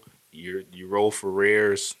roll. You roll for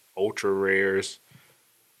rares, ultra rares.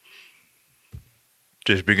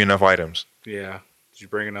 Just big enough items. Yeah, did you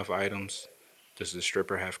bring enough items? Does the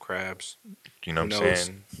stripper have crabs? You know what Who I'm knows?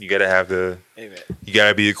 saying? You gotta have the. Hey man, You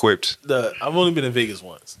gotta be equipped. I've only been in Vegas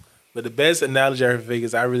once, but the best analogy I heard for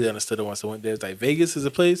Vegas, I really understood it once I went there. It's like Vegas is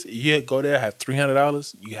a place you go there, have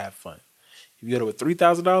 $300, you have fun. If you go there with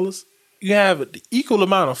 $3,000, you have the equal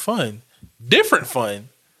amount of fun, different fun,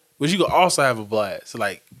 but you can also have a blast.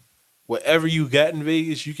 Like whatever you got in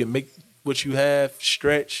Vegas, you can make what you have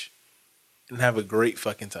stretch and have a great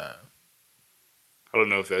fucking time. I don't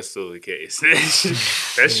know if that's still the case.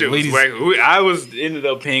 That shit was Ladies- whack. Ended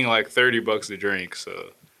up paying like $30 a drink.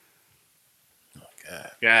 So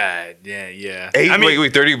God. God, yeah.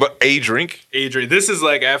 Wait, 30 but a drink? Adrian, this is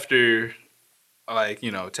like after, like,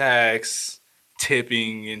 you know, tax,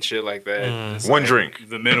 tipping, and shit like that. It's One like drink.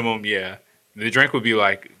 The minimum, yeah. The drink would be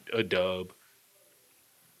like a dub.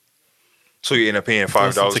 So you end up paying $5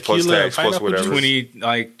 plus tequila tax and plus pineapple whatever.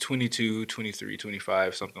 juice? 22, 23,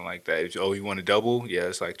 25, something like that. You want a double? Yeah,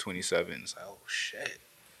 it's like 27. It's like, oh, shit.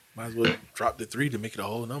 Might as well drop the 3 to make it a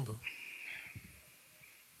whole number.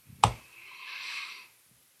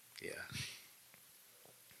 Yeah.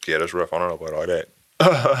 Yeah, that's rough. I don't know about all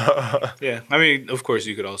that. Yeah. I mean, of course,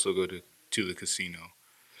 you could also go to the casino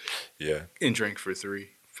Yeah. and drink for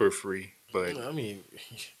free. But, I mean,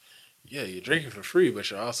 yeah, you're drinking for free, but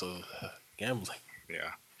you're also gambling.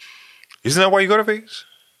 yeah. Isn't that why you go to Vegas?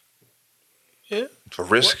 Yeah. To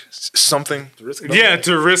risk something? The risk of Yeah,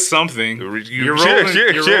 to risk something. You're rolling, you're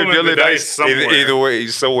rolling Deal the it dice somewhere. Either way,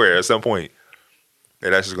 somewhere at some point.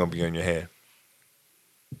 Yeah, that's just gonna be on your hand.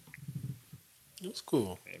 It was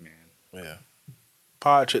cool. Hey, man. Yeah.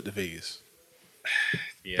 Pod trip to Vegas.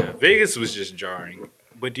 Yeah, Vegas was just jarring.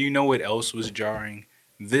 But do you know what else was jarring?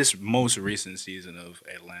 This most recent season of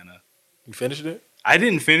Atlanta. You finished it? I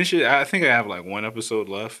didn't finish it. I think I have like one episode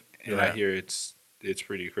left, and I Yeah. hear it's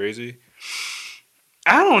pretty crazy.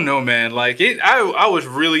 I don't know, man. Like I was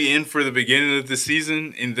really in for the beginning of the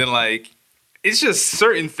season, and then like it's just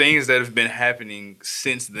certain things that have been happening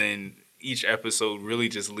since then. Each episode really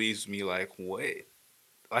just leaves me like, what?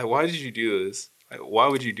 Like, why did you do this? Like, why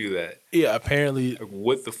would you do that? Yeah, apparently Like,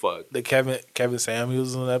 what the fuck? the Kevin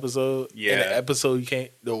Samuels on the episode. Yeah. And the episode you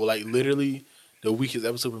can't though, like literally the week his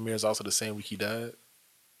episode premiere is also the same week he died.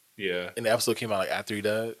 Yeah, And the episode came out like after he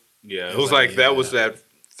died. yeah. It It was was like like, that yeah. was that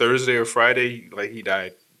Thursday or Friday. Like he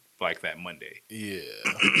died like that Monday. Yeah.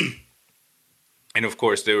 And of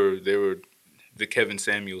course, they were the Kevin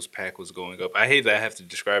Samuels pack was going up. I hate that I have to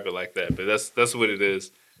describe it like that, but that's what it is.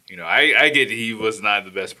 You know, I get he was not the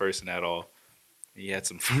best person at all. He had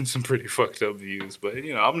some some pretty fucked up views, but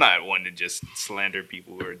you know, I'm not one to just slander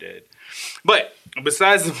people who are dead. But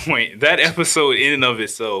besides the point, that episode in and of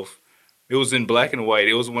itself, it was in black and white.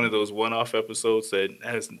 It was one of those one-off episodes that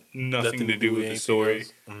has nothing to do with the anything story.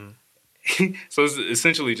 else. Mhm. So it's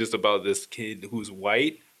essentially just about this kid who's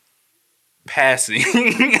white passing.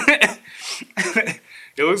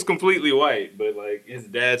 It looks completely white, but like his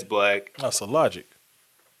dad's black. That's a logic.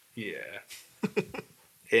 Yeah.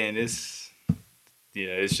 And it's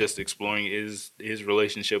just exploring his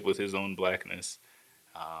relationship with his own blackness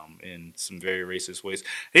in some very racist ways.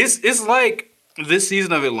 It's like this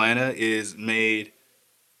season of Atlanta is made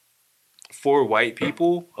for white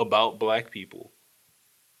people about black people.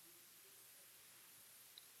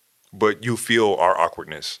 But you feel our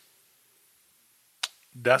awkwardness.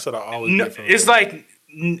 That's what I always No, get from it's it. like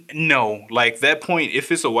no, like that point.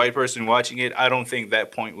 If it's a white person watching it, I don't think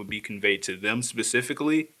that point would be conveyed to them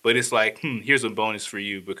specifically. But it's like, here's a bonus for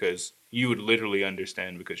you because you would literally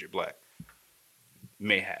understand because you're black.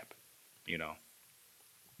 Mayhap, you know.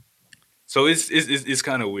 So it's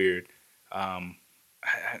kind of weird. I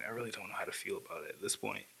really don't know how to feel about it at this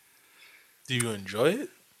point. Do you enjoy it?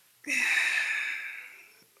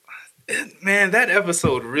 Man, that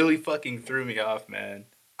episode really fucking threw me off, man.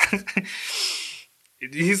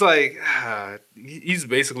 He's like, he's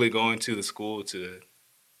basically going to the school to,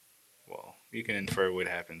 well, you can infer what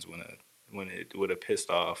happens when a pissed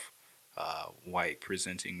off white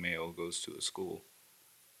presenting male goes to a school.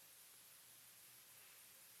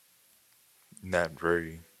 Not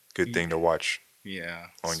very good thing to watch Yeah.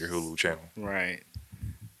 on your Hulu channel. Right.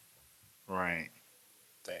 Right.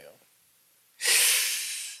 Damn.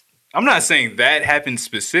 I'm not saying that happened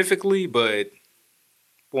specifically, but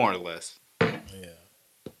more or less. Yeah.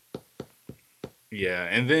 Yeah,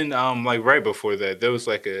 and then like right before that, there was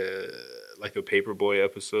like a Paperboy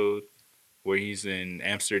episode where he's in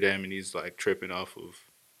Amsterdam and he's like tripping off of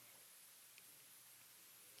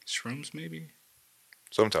shrooms, maybe.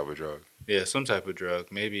 Some type of drug. Yeah, some type of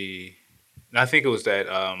drug. Maybe I think it was that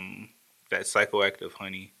psychoactive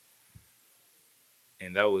honey.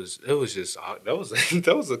 And that was that was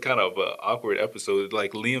that was a kind of awkward episode.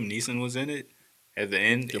 Like Liam Neeson was in it at the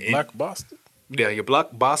end. Your Black Boston. Yeah, your Black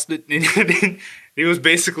Boston. And he was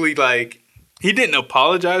basically like, he didn't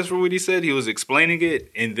apologize for what he said. He was explaining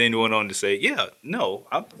it, and then went on to say, "Yeah, no,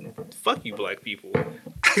 fuck you, black people.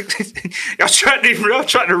 y'all trying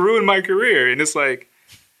to ruin my career." And it's like,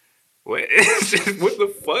 what? What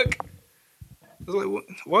the fuck? I was like,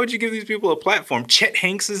 why would you give these people a platform? Chet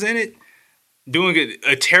Hanks is in it, doing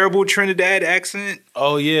a terrible Trinidad accent.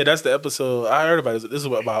 Oh yeah, that's the episode I heard about. This is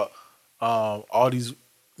about all these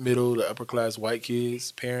middle to upper class white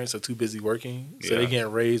kids. Parents are too busy working, so they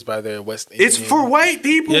getting raised by their West Indian. It's for white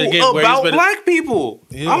people about black people.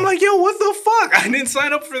 Yeah. I'm like, yo, what the fuck? I didn't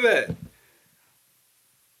sign up for that.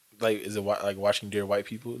 Like, is it like Watching Dear White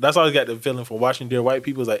People? That's always got the feeling for Watching Dear White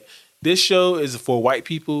People. Is like, this show is for white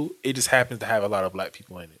people. It just happens to have a lot of black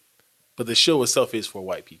people in it, but the show itself is for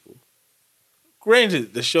white people.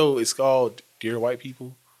 Granted, the show is called Dear White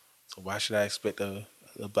People, so why should I expect a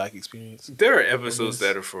black experience? There are episodes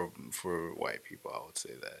that are for white people, I would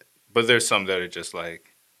say that. But there's some that are just like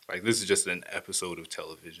this is just an episode of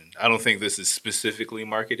television. I don't think this is specifically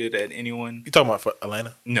marketed at anyone. You talking about for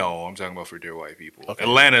Atlanta? No, I'm talking about for Dear White People. Okay.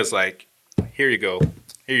 Atlanta's like, here you go,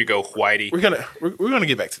 whitey. We're gonna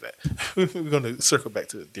get back to that. We're gonna circle back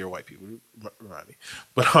to Dear White People. Remind me,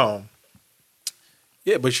 but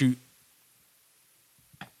yeah, but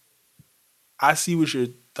I see what you're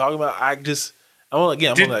talking about.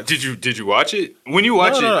 Did you watch it? When you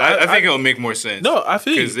watch I think it'll make more sense. No, I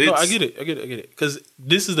feel you. No, I get it. Because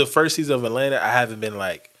this is the first season of Atlanta. I haven't been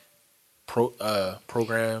like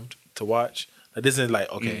programmed to watch. Like, this isn't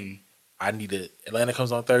like, okay, I need to. Atlanta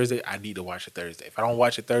comes on Thursday. I need to watch it Thursday. If I don't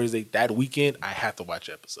watch it Thursday, that weekend I have to watch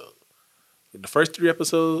an episode. The first 3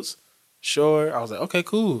 episodes, sure, I was like, okay,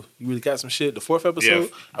 cool. You really got some shit. The 4th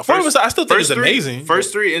episode, I still think it's amazing.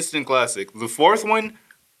 First 3 instant classic. The 4th one,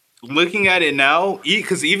 looking at it now,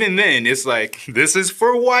 because even then, it's like, this is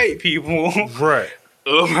for white people. Right.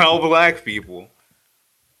 About black people.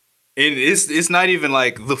 And it's not even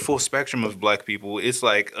like the full spectrum of black people. It's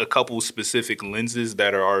like a couple specific lenses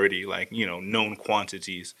that are already like, known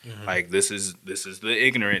quantities. Mm-hmm. Like, this is the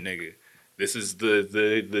ignorant nigga. This is the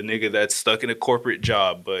nigga that's stuck in a corporate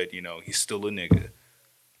job, but, he's still a nigga.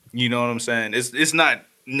 You know what I'm saying? It's not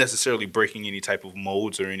necessarily breaking any type of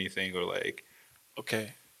molds or anything, or like...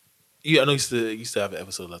 Okay. Yeah, I know you still have an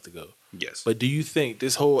episode left to go. Yes. But do you think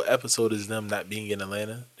this whole episode is them not being in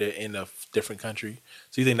Atlanta? They're in a different country.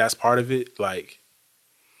 So you think that's part of it? Like,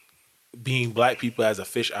 being black people as a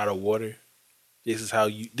fish out of water? This is how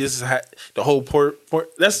the whole port.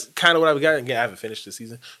 That's kind of what I've got. Again, I haven't finished the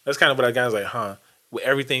season. That's kind of what I got. I was like, with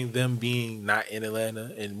everything, them being not in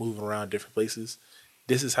Atlanta and moving around different places,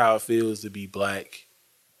 this is how it feels to be black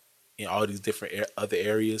in all these different other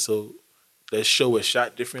areas. So the show is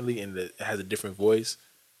shot differently and it has a different voice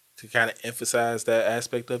to kind of emphasize that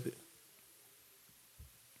aspect of it.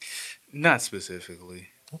 Not specifically.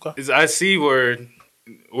 Okay. I see where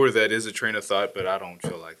that is a train of thought, but I don't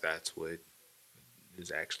feel like that's what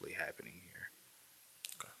is actually happening here.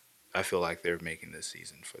 Okay. I feel like they're making this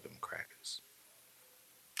season for them crackers.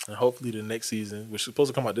 And hopefully the next season, which is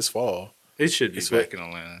supposed to come out this fall. It should be back in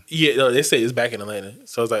Atlanta. Yeah, no, they say it's back in Atlanta.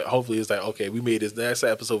 So it's like, hopefully it's like, okay, we made this. Last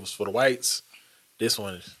episode was for the whites. This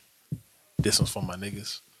one's for my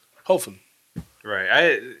niggas. Hopefully.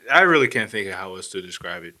 Right. I really can't think of how else to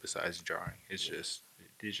describe it besides jarring. It just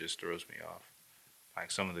throws me off. Like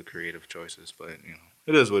some of the creative choices, but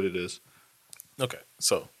it is what it is. Okay,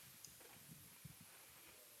 so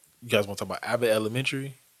you guys want to talk about Abbott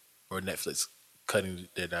Elementary or Netflix cutting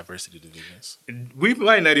their diversity divisions? We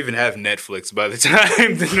might not even have Netflix by the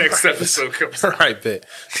time the next episode comes out. Right, bet.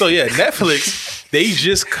 So yeah, Netflix, they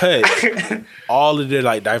just cut all of their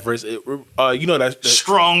like diverse. That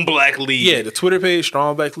Strong Black League. Yeah, the Twitter page,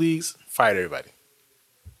 Strong Black Leagues, fired everybody.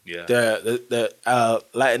 Yeah. The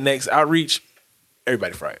Latinx outreach,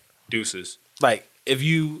 everybody fired. Deuces. Like, if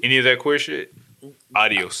you any of that queer shit,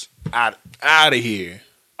 adios. Out of here.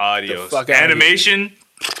 Adios. The fuck Animation.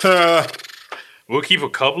 We'll keep a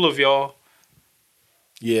couple of y'all.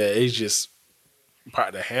 Yeah, it's just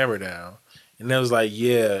put the hammer down. And that was like,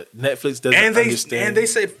 yeah, Netflix doesn't understand. And they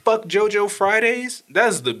said, fuck JoJo Fridays.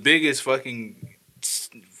 That's the biggest fucking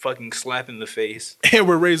slap in the face. And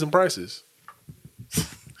we're raising prices.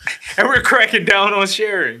 And we're cracking down on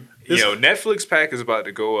sharing. Netflix pack is about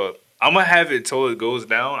to go up. I'm gonna have it till it goes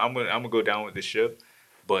down. I'm gonna go down with the ship,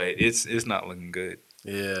 but it's not looking good.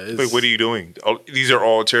 Yeah. Like, what are you doing? These are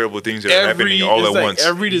all terrible things that are happening all it's at like once.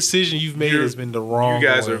 Every decision you've made has been the wrong You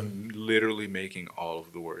guys one. are literally making all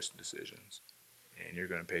of the worst decisions, and you're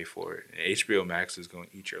going to pay for it. And HBO Max is going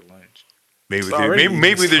to eat your lunch. Maybe It's already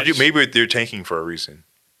maybe they're tanking for a reason.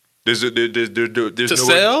 There's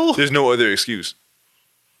sell? no other excuse.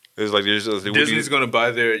 Disney's going to buy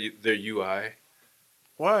their UI.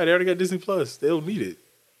 Why? They already got Disney Plus. They don't need it.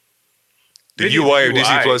 The UI of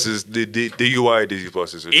Disney Plus is the UI of Disney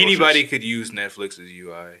Plus is atrocious. Anybody could use Netflix's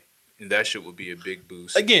UI, and that shit would be a big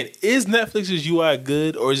boost. Again, is Netflix's UI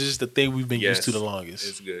good, or is it just the thing we've been used to the longest?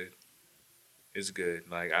 It's good. It's good.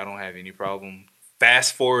 Like, I don't have any problem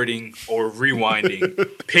fast forwarding or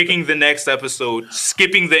rewinding, picking the next episode,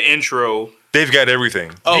 skipping the intro. They've got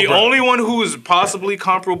everything. The only one who is possibly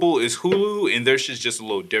comparable is Hulu, and their shit's just a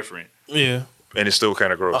little different. Yeah. And it's still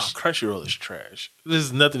kind of gross. Crunchyroll is trash. This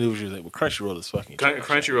is nothing to do with you, but Crunchyroll is fucking trash.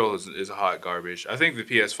 Crunchyroll is hot garbage. I think the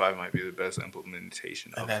PS5 might be the best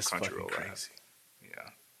implementation of that's Crunchyroll. fucking crazy. Yeah.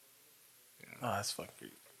 Oh, that's fucking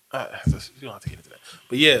crazy. You don't have to get into that.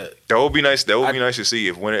 But yeah. That would be nice. That would be nice to see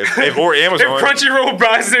if or Amazon. If Crunchyroll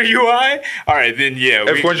buys their UI, all right, then yeah.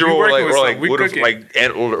 If Crunchyroll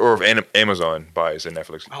or if Amazon buys the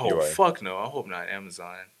Netflix UI. Oh fuck no! I hope not.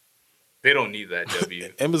 Amazon. They don't need that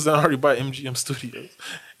W. Amazon already bought MGM Studios.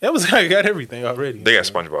 Amazon got everything already. They got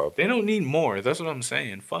SpongeBob. They don't need more. That's what I'm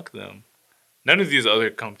saying. Fuck them. None of these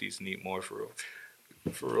other companies need more for real.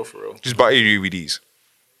 For real. Just buy your DVDs.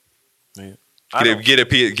 Yeah. Get a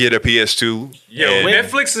PS2. Yo,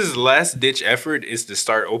 Netflix's last ditch effort is to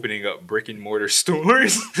start opening up brick and mortar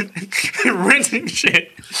stores, renting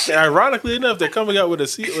shit. Ironically enough, they're coming out with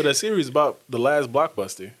a series about the last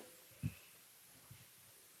Blockbuster.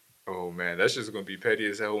 Oh man, that's just gonna be petty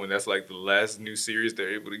as hell when that's like the last new series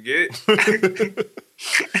they're able to get.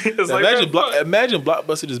 Imagine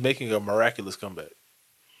Blockbuster just making a miraculous comeback.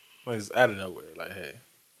 Like it's out of nowhere. Like, hey.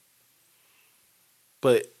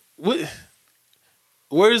 But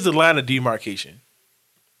where's the line of demarcation?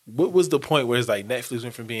 What was the point where it's like Netflix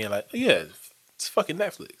went from being like, oh, yeah, it's fucking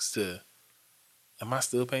Netflix to, am I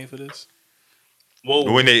still paying for this?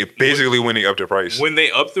 Well, when they up the price. When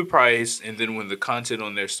they upped the price, and then when the content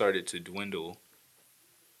on there started to dwindle.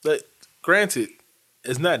 But granted,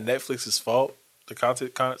 it's not Netflix's fault. The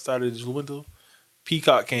content started to dwindle.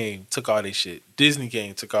 Peacock came, took all their shit. Disney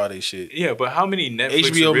came, took all their shit. Yeah, but how many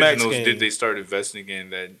Netflix HBO Max originals did they start investing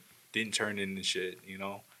in that didn't turn into shit? You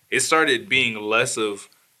know, it started being less of,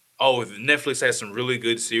 oh, Netflix has some really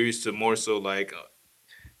good series to more so like.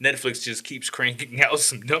 Netflix just keeps cranking out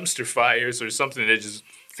some dumpster fires or something that just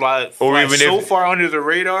fly so far under the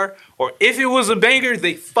radar. Or if it was a banger,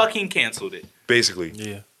 they fucking canceled it. Basically.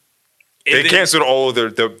 Yeah. They canceled all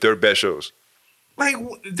of their best shows. Like,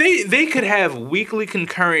 they could have weekly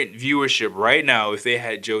concurrent viewership right now if they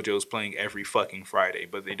had JoJo's playing every fucking Friday,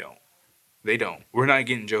 but they don't. They don't. We're not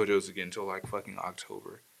getting JoJo's again until like fucking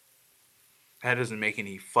October. That doesn't make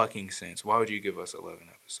any fucking sense. Why would you give us 11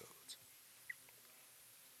 episodes?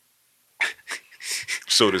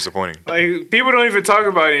 So disappointing. Like, people don't even talk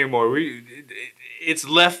about it anymore. It's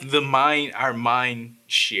left our mind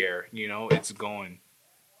share. You know, it's gone.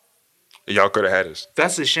 Y'all could have had us.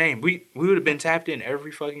 That's a shame. We would have been tapped in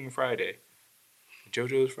every fucking Friday.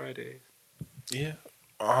 JoJo's Fridays. Yeah.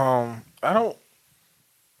 I don't.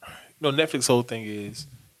 Netflix whole thing is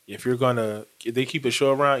if they keep a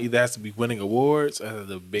show around, either has to be winning awards or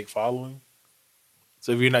has a big following.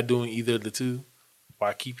 So if you're not doing either of the two,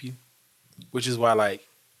 why keep you? Which is why, like,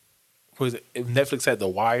 if Netflix had The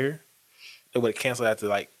Wire, they would have canceled after,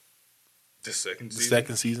 like, the second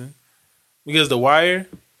season. Because The Wire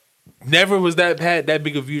never was that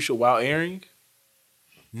big of viewership while airing.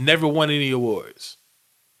 Never won any awards.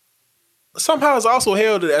 Somehow it's also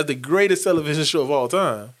hailed as the greatest television show of all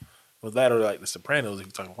time. Well, that or, like, The Sopranos, if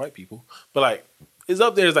you're talking white people. But, like, it's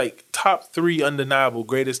up there as, like, top 3 undeniable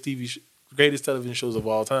greatest television shows of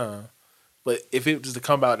all time. But if it was to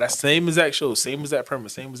come out, that same exact show, same exact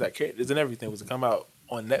premise, same exact characters and everything was to come out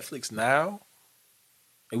on Netflix now,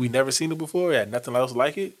 and we never seen it before, had nothing else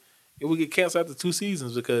like it, it would get canceled after 2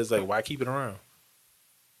 seasons because, like, why keep it around?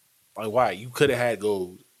 Like, why? You could have had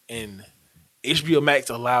gold. And HBO Max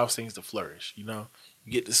allows things to flourish, you know?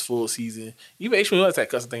 You get this full season. Even HBO Max had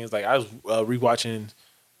custom things. Like, I was rewatching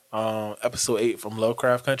episode 8 from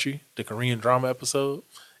Lovecraft Country, the Korean drama episode,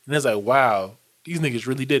 and it's like, wow, these niggas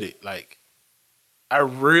really did it. Like,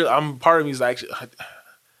 I'm part of me is actually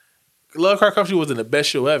Lovecraft Country wasn't the best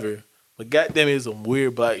show ever, but goddamn it is some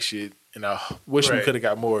weird black shit, and I wish we could have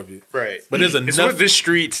got more of it. Right, but there's enough. It's what the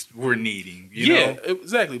streets were needing. You know?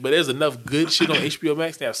 Exactly. But there's enough good shit on HBO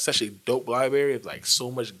Max. They have such a dope library of like so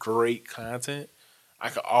much great content. I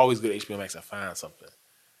could always go to HBO Max and find something.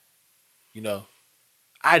 You know,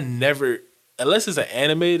 I never, unless it's an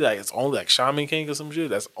anime, like it's only like Shaman King or some shit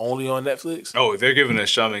that's only on Netflix. Oh, they're giving us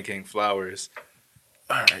Shaman King flowers.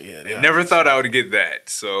 All right, yeah. I never thought I would get that.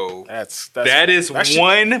 So That's that is that shit,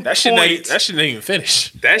 one that shit point. that shit didn't even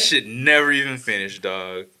finish. That shit never even finished,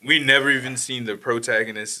 dog. We never even seen the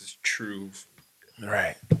protagonist's true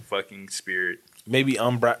Right. fucking spirit. Maybe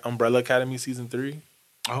Umbrella Academy season 3.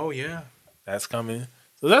 Oh yeah, That's coming.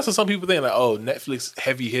 So that's what some people think. Like, oh, Netflix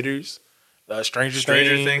heavy hitters. Stranger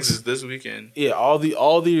Things is this weekend. Yeah, all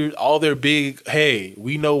their big. Hey,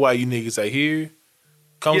 we know why you niggas are here.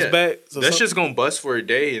 Comes Yeah, back. So That's just gonna bust for a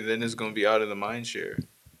day, and then it's gonna be out of the mind share.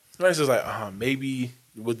 Somebody's just like, maybe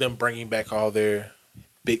with them bringing back all their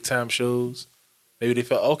big time shows, maybe they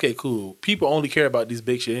felt okay, cool. People only care about this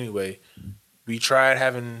big shit anyway. We tried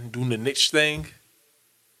doing the niche thing.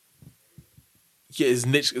 Yeah, it's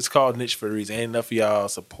niche. It's called niche for a reason. Ain't enough of y'all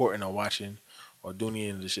supporting or watching or doing any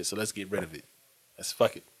of the shit. So let's get rid of it. Let's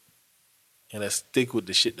fuck it, and let's stick with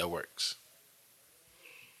the shit that works.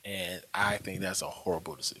 And I think that's a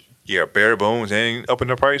horrible decision. Yeah, bare bones and upping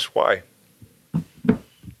the price. Why?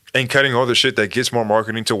 And cutting all the shit that gets more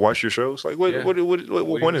marketing to watch your shows. Like, what Yeah. what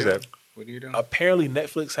point is that? What are you doing? Apparently,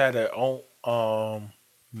 Netflix had their own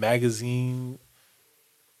magazine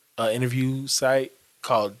interview site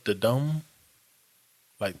called The Dome.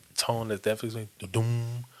 Like the tone that Netflix made. The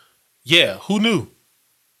Dome. Yeah, who knew?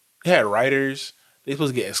 They had writers. They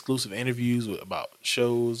supposed to get exclusive interviews about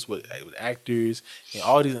shows with actors and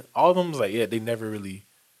all of them was like, yeah, they never really.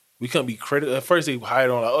 We couldn't be critical. At first, they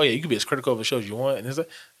hired on like, oh yeah, you can be as critical of the shows you want, and it's like,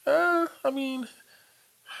 I mean,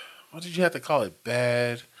 what did you have to call it?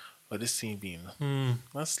 Bad, or this scene being,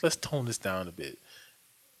 let's tone this down a bit.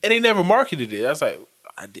 And they never marketed it. I was like,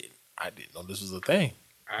 I didn't know this was a thing.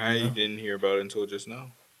 I didn't hear about it until just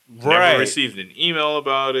now. Right. Never received an email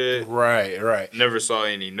about it. Right. Never saw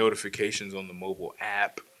any notifications on the mobile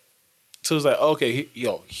app. So it's like, okay,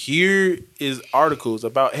 here is articles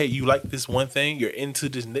about, hey, you like this one thing, you're into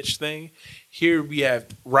this niche thing. Here we have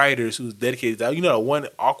writers who's dedicated to that. You know, one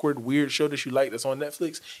awkward, weird show that you like that's on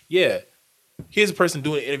Netflix? Yeah. Here's a person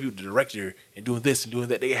doing an interview with the director and doing this and doing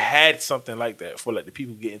that. They had something like that for like the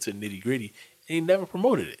people who get into the nitty gritty. And they never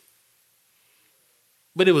promoted it.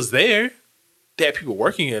 But it was there. They had people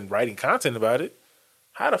working and writing content about it.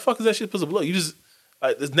 How the fuck is that shit supposed to blow? You just,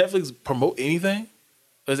 like, does Netflix promote anything?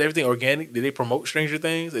 Is everything organic? Did they promote Stranger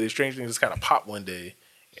Things? Or did Stranger Things just kind of pop one day?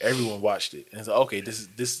 Everyone watched it. And it's like, okay, this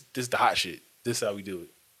is the hot shit. This is how we do it.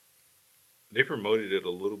 They promoted it a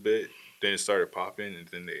little bit, then it started popping, and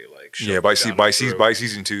then they like shoved Yeah, it by down the throat.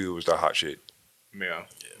 season 2, it was the hot shit. Yeah.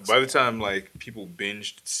 By the time like people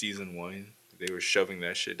binged season 1, they were shoving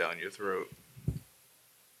that shit down your throat.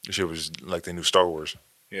 This shit was like the new Star Wars.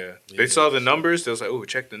 Yeah. They saw the numbers. They was like, "Oh,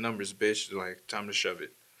 check the numbers, bitch." They're like, time to shove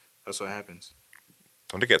it. That's what happens.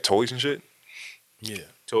 Don't they get toys and shit? Yeah.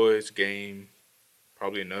 Toys, game,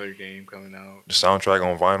 probably another game coming out. The soundtrack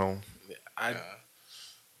on vinyl.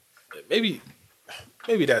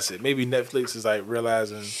 Maybe that's it. Maybe Netflix is like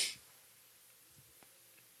realizing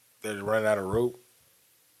they're running out of rope.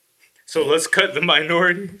 So let's cut the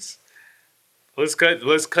minorities. Let's cut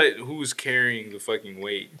who's carrying the fucking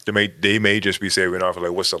weight. They may just be saving off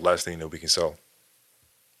like, what's the last thing that we can sell?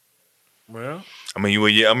 Well,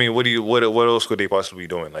 what else could they possibly be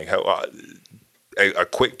doing? Like how a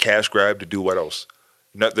quick cash grab to do what else?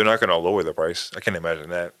 They're not going to lower the price. I can't imagine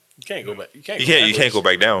that. you can't go back. You You can't go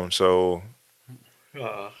back down. So,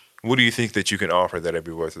 Uh, what do you think that you can offer that'd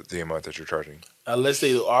be worth the amount that you're charging? Unless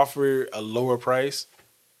they offer a lower price.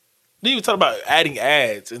 They even talk about adding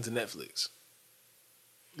ads into Netflix.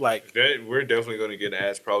 Like, we're definitely going to get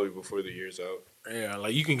ads probably before the year's out. yeah,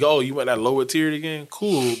 like you can go, you want that lower tier again?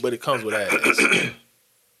 Cool, but it comes with ads.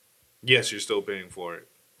 Yes, you're still paying for it.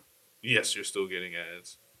 Yes, you're still getting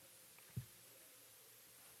ads.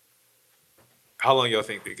 How long y'all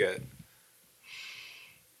think they got?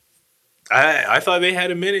 I thought they had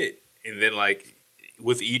a minute, and then like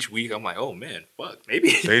with each week, I'm like, oh man, fuck, maybe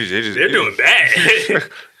they're doing bad.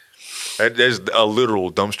 There's a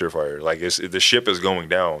literal dumpster fire. Like the ship is going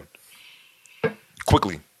down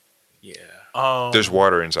quickly. Yeah. There's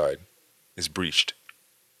water inside. It's breached.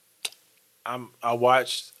 I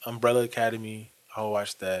watched Umbrella Academy. I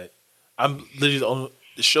watched that. I'm literally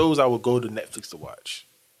the shows I would go to Netflix to watch.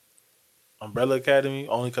 Umbrella Academy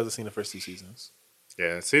only because I've seen the first 2 seasons.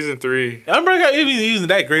 Yeah, season 3. Umbrella Academy isn't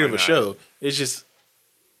that great Why of a not? show. It's just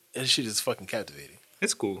that shit is fucking captivating.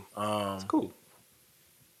 It's cool. It's cool.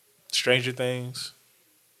 Stranger Things.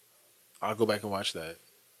 I'll go back and watch that.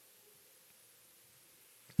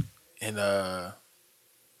 And The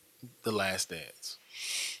Last Dance.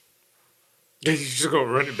 You just gonna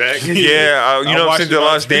run it back? Yeah, you know what I'm saying. The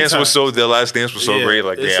Last Dance was so Yeah, great.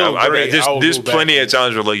 Like, it's yeah, so great. I will there's go back plenty to of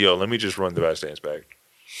times where like, yo, let me just run the Last Dance back.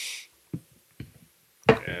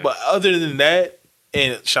 But other than that,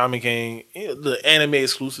 and Shaman King, the anime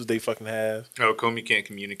exclusives they fucking have. Oh, Comey can't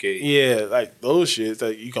communicate. Yeah, like those shits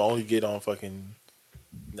that you can only get on fucking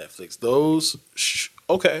Netflix. Those,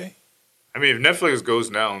 okay. I mean, if Netflix goes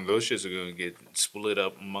down, those shits are gonna get split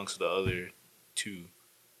up amongst the other 2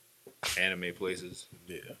 anime places.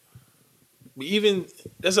 Yeah. But even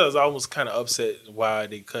that's why I was almost kind of upset why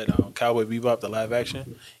they cut Cowboy Bebop, the live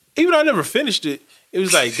action. Even though I never finished it, it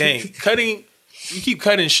was like, dang, you keep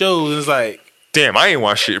cutting shows, and it's like, Damn, I ain't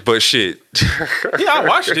watched it, but shit. yeah, I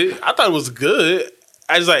watched it. I thought it was good.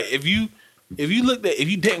 I was like, if you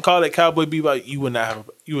didn't call it Cowboy Bebop, you would not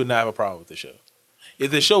have a problem with the show. If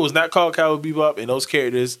the show was not called Cowboy Bebop and those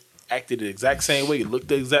characters acted the exact same way, looked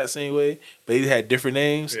the exact same way, but they had different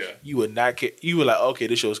names, you would not care. You were like, okay,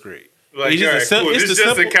 this show's great. Like, It's just cool. it's This is the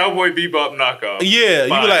just a simple- Cowboy Bebop knockoff. Yeah, you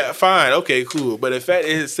Fine. were like, fine, okay, cool. But the fact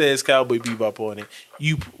that it says Cowboy Bebop on it,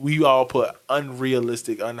 we all put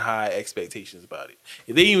unrealistic, unhigh expectations about it.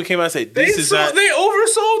 If they even came out and said, They this is not... they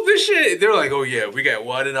oversold this shit. They're like, oh yeah, we got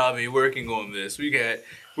Watanabe working on this. We got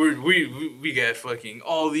fucking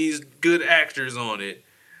all these good actors on it.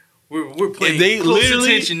 We're paying close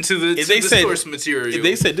attention to the source material. If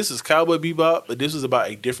they said this is Cowboy Bebop, but this was about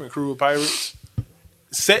a different crew of pirates,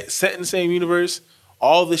 set in the same universe,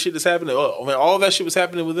 all this shit that's happening, all that shit was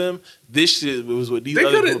happening with them, this shit was what these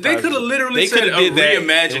other group of They pirates could have did. literally They said coulda a did that,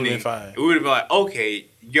 reimagining. it would've been fine. It would have been like, okay,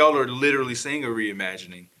 y'all are literally saying a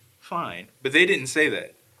reimagining. Fine. But they didn't say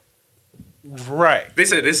that. Right. They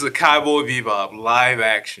said this is a Cowboy Bebop live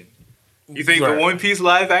action. You think Right. the One Piece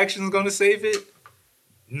live action is going to save it?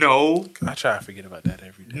 No. I try to forget about that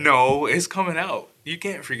every day. No, it's coming out. You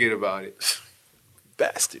can't forget about it.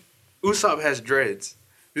 Bastard. Usopp has dreads.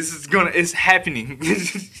 It's happening.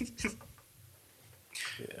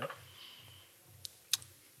 Yeah.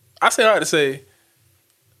 I say all right to say,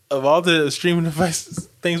 of all the streaming devices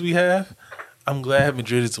things we have, I'm glad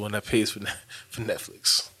Madrid is the one that pays for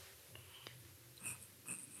Netflix.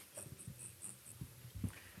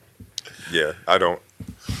 Yeah, I don't.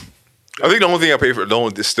 I think the only thing I pay for,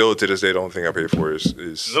 still to this day, the only thing I pay for is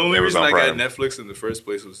The only reason Amazon I Prime. got Netflix in the first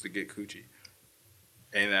place was to get Coochie.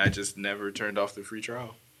 And I just never turned off the free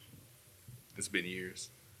trial. It's been years.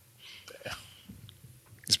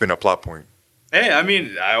 It's been a plot point. Hey, I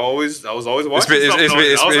mean, I was always watching been- something it's on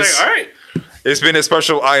been- it. I was it's- like, all right. It's been a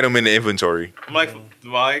special item in the inventory. I'm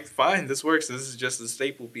like, fine, this works. This is just a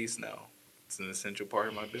staple piece now. It's an essential part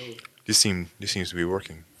of my build. This seems to be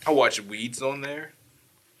working. I watched Weeds on there.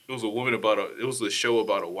 It was a show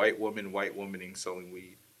about a white womaning selling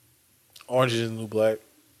weed. Orange is the New Black.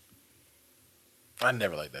 I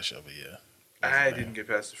never liked that show, but yeah. I didn't get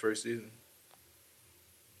past the first season.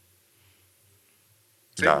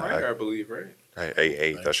 Same Nah, writer, I believe, right? I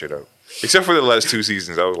ate that shit up. Except for the last 2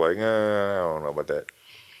 seasons, I was like, I don't know about that.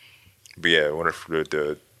 But yeah,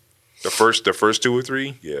 the first 2 or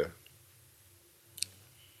 3, yeah.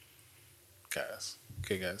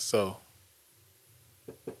 Okay, guys. So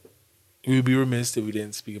we would be remiss if we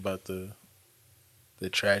didn't speak about the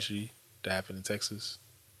tragedy that happened in Texas.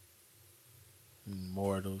 And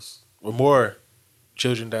more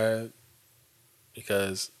children died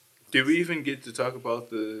because Did we even get to talk about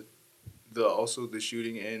the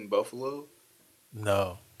shooting in Buffalo?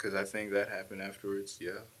 no, Because I think that happened afterwards.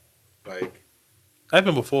 Yeah, like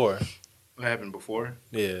happened before. what happened before?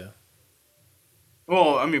 Yeah.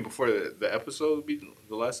 Well, I mean before the episode,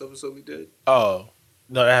 the last episode we did. Oh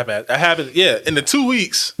no, that happened. That happened. Yeah, in the 2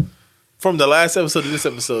 weeks from the last episode to this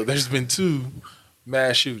episode, there's been 2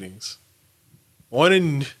 mass shootings. One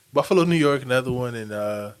in Buffalo, New York. Another one in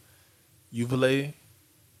Uvalde.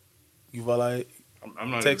 I'm not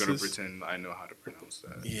even going to Texas. pretend I know how to pronounce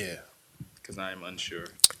that Yeah. because I am unsure.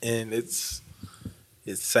 And it's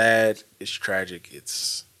sad, it's tragic,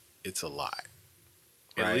 it's a lot.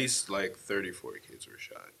 At Right. least like 34 kids were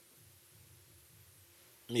shot.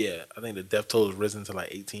 Yeah, I think the death toll has risen to like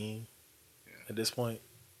 18 at this point.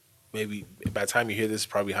 Maybe by the time you hear this,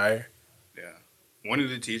 probably higher. Yeah, one of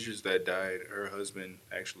the teachers that died, her husband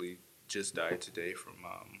actually just died today from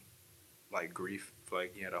like grief.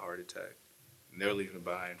 Like he had a heart attack. And they're leaving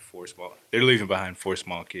behind 4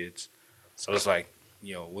 small kids. So it's like,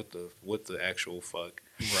 what the actual fuck?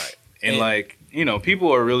 Right. And like,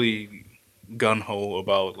 people are really gun ho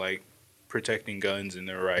about like protecting guns and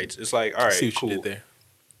their rights. It's like, all right, See what cool. you did there.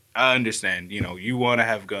 I understand. You want to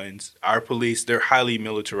have guns. Our police, they're highly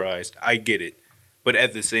militarized. I get it. But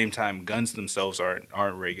at the same time, guns themselves aren't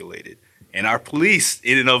regulated. And our police,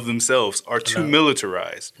 in and of themselves, are too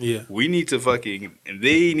militarized. Yeah. We need to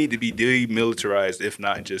they need to be demilitarized, if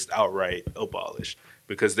not just outright abolished.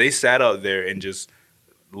 Because they sat out there and just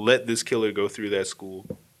let this killer go through that school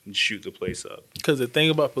and shoot the place up. Because the thing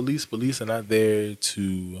about police are not there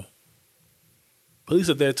to. Police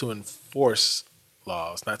are there to enforce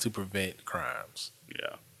laws, not to prevent crimes.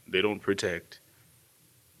 Yeah. They don't protect.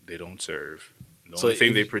 They don't serve. The So only thing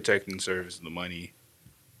if- they protect and serve is the money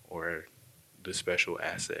or the special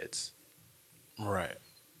assets. Right.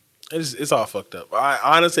 It's all fucked up. I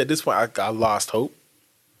honestly, at this point, I lost hope.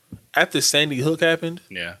 After Sandy Hook happened,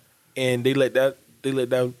 Yeah. and they let that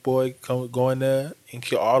boy go in there and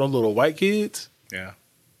kill all the little white kids, Yeah.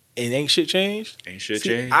 and ain't shit changed. Ain't shit See,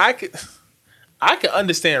 changed. I can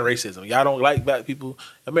understand racism. Y'all don't like black people.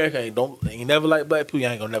 America ain't never like black people. Y'all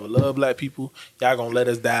ain't gonna never love black people. Y'all gonna let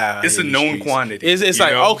us die. out It's here a in the known streets. quantity, It's you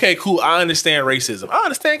like, know? okay, cool. I understand racism. I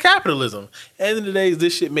understand capitalism. At the end of the day,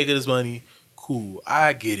 this shit making us money. Cool.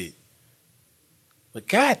 I get it. But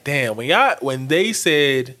goddamn, when they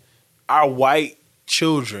said our white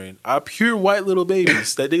children, our pure white little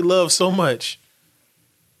babies that they love so much,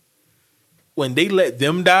 when they let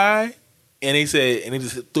them die, and they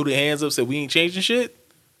just threw their hands up, said we ain't changing shit.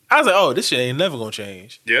 I was like, oh, this shit ain't never gonna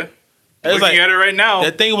change. Yeah. It's Looking like- at it right now.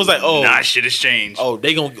 That thing was like, oh, Nah, shit has changed. oh,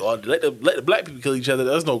 they gonna let the black people kill each other.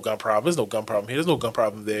 There's no gun problem. There's no gun problem here. There's no gun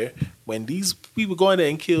problem there. When these people go in there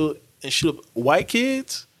and kill and shoot up white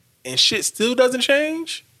kids, and shit still doesn't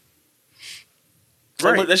change.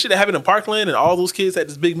 Right. Right. That shit that happened in Parkland and all those kids had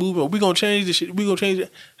this big movement. We gonna change this shit. We gonna change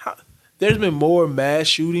it. There's been more mass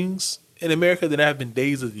shootings in America than there have been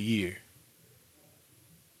days of the year.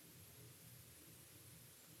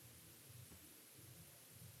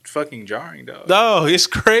 Fucking jarring, dog. No, it's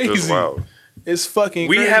crazy. It's wild. It's fucking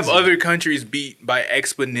We crazy. have other countries beat by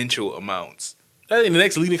exponential amounts. I think the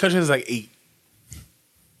next leading country is like 8.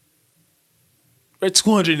 We're at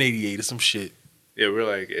 288 or some shit. Yeah, we're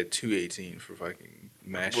like at 218 for fucking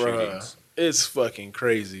mass shootings. It's fucking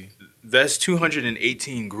crazy. That's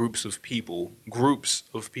 218 groups of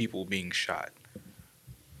people being shot.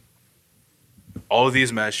 All of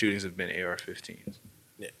these mass shootings have been AR-15s.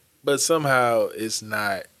 But somehow it's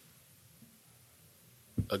not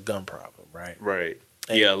a gun problem, right? Right.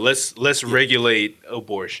 And- Yeah, let's regulate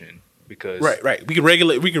abortion because Right. We can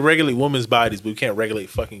regulate women's bodies, but we can't regulate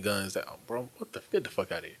fucking guns. That, bro, get the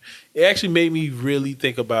fuck out of here. It actually made me really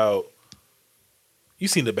think about. You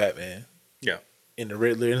seen the Batman? Yeah. In the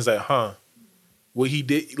Riddler, and it's like, huh? What he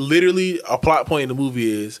did, literally, a plot point in the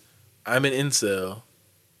movie is, I'm an incel.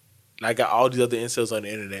 And I got all these other incels on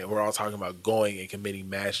the internet. We're all talking about going and committing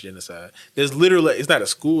mass genocide. There's literally, it's not a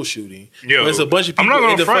school shooting. Yo, but it's a bunch of I'm people not in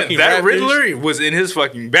gonna the front. fucking That Raptors. Riddler was in his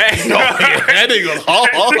fucking bag. That nigga was hard.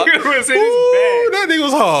 That nigga was in his Ooh, bag. that nigga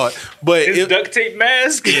was hard. But His duct tape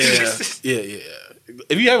mask. yeah.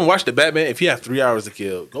 If you haven't watched the Batman, if you have 3 hours to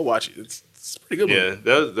kill, go watch it. It's a pretty good. Yeah,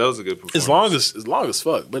 movie. that was a good performance. It's long as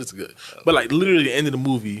fuck, but it's good. But like literally, the end of the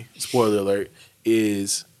movie, spoiler alert,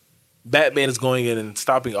 is Batman is going in and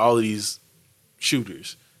stopping all of these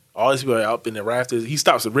shooters. All these people are up in the rafters. He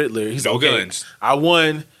stops the Riddler. He's No like, okay, guns. I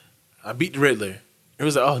won. I beat the Riddler. It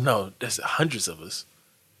was like, oh no, there's hundreds of us,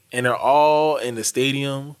 and they're all in the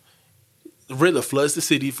stadium. The Riddler floods the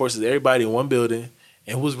city, forces everybody in one building,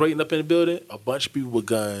 and who's waiting up in the building? A bunch of people with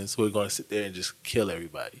guns who are going to sit there and just kill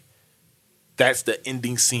everybody. That's the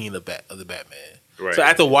ending scene of the Batman. Right. So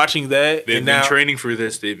after watching that, They've and been now, training for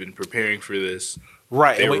this. They've been preparing for this.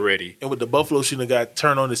 right, They and were with, ready. And with the Buffalo shooting, the guy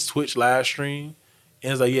turned on his Twitch live stream,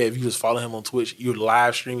 and it's like, yeah, if you just follow him on Twitch, you're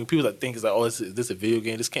live streaming. People that think it's like, oh, is this a video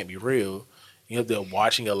game? This can't be real. You know, they're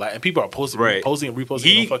watching a live, and people are posting and reposting.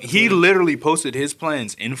 He on fucking he Twitter. literally posted his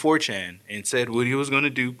plans in 4chan and said what he was going to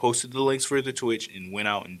do. Posted the links for the Twitch and went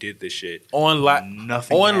out and did this shit. on live,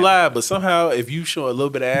 Nothing on happened. live, but somehow if you show a little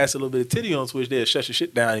bit of ass, a little bit of titty on Twitch, they'll shut your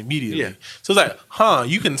shit down immediately. Yeah. So it's like,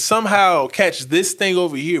 you can somehow catch this thing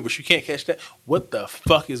over here, but you can't catch that. What the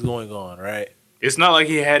fuck is going on, right? It's not like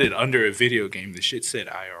he had it under a video game. The shit said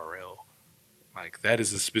IRL. Like that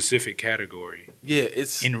is a specific category Yeah,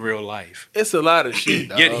 it's in real life. it's a lot of shit.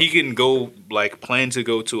 Dog. Yet he can go plan to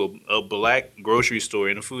go to a black grocery store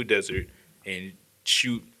in a food desert and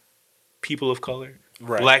shoot people of color,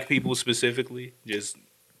 Right. black people specifically. Just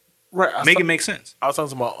right. make it make sense. I was talking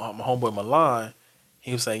to my homeboy Milan.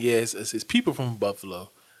 He was saying, yeah, it's people from Buffalo.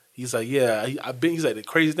 He's like, yeah, I've been. He's like, the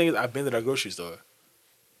crazy thing is, I've been to that grocery store.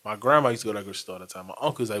 My grandma used to go to that grocery store all the time. My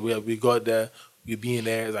uncle's like, we go out there, we be in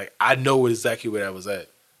there. It's like, I know exactly where that was at.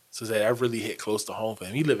 So it's like, that really hit close to home for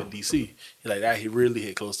him. He live in D.C. He's like, that he really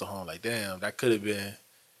hit close to home. Like, damn, that could have been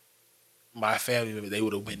my family member. They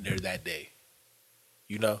would have went there that day.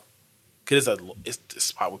 You know? Because it's the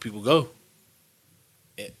spot where people go.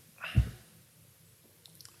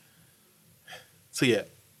 So yeah,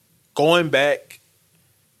 going back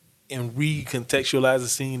and recontextualize the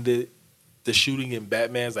scene, the shooting in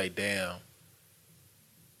Batman's like, damn,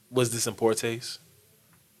 was this in poor taste?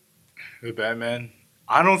 The Batman.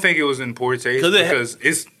 I don't think it was in poor taste because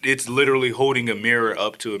it's literally holding a mirror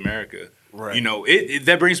up to America. Right. You know,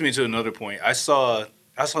 that brings me to another point. I saw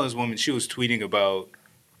this woman. She was tweeting about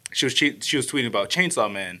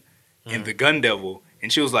Chainsaw Man and the Gun Devil,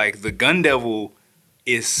 and she was like, the Gun Devil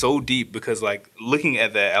is so deep because, like, looking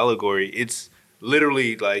at that allegory, it's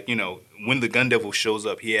literally like, you know, when the Gun Devil shows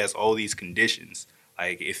up, he has all these conditions.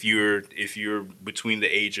 Like, if you're between the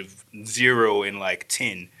age of 0 and like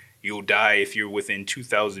 10, you'll die if you're within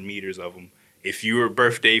 2,000 meters of him. If your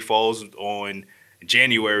birthday falls on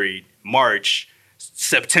January, March,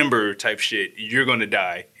 September type shit, you're gonna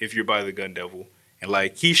die if you're by the Gun Devil. And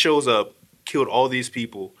like, he shows up, killed all these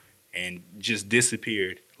people, and just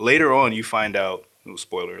disappeared. Later on, you find out,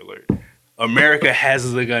 spoiler alert, America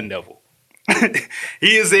has the Gun Devil.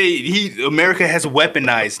 America has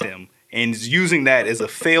weaponized him and is using that as a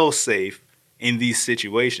fail-safe in these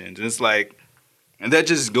situations. And it's like, and that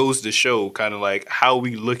just goes to show kind of like how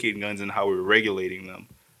we look at guns and how we're regulating them.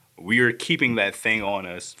 We are keeping that thing on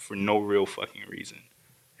us for no real fucking reason.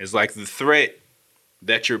 It's like the threat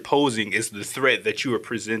that you're posing is the threat that you are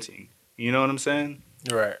presenting. You know what I'm saying?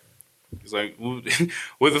 Right. It's like, what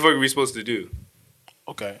the fuck are we supposed to do?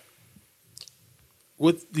 Okay.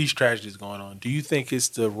 With these tragedies going on, do you think it's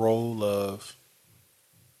the role of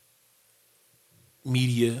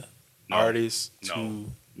media, artists to...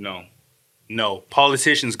 No.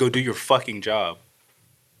 Politicians, go do your fucking job.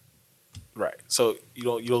 Right. So you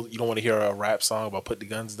don't want to hear a rap song about put the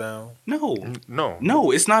guns down? No,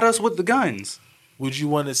 it's not us with the guns. Would you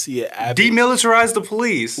want to see an Abbott... Demilitarize the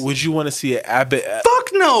police. Would you want to see an Abbott... Fuck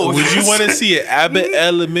no! Would you want to see an Abbott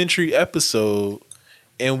Elementary episode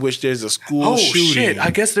in which there's a school shooting? Oh, shit.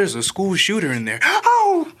 I guess there's a school shooter in there.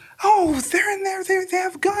 Oh, they're in there. They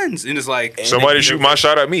have guns. And it's like... Somebody shoot my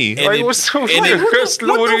shot at me. Like, what does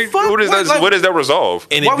that resolve?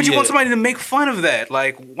 Why would you want somebody to make fun of that?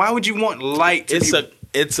 Like, why would you want light to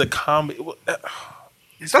It's a comedy...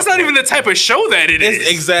 That's not even the type of show that it is.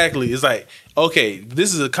 Exactly. It's like, okay,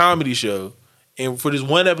 this is a comedy show, and for this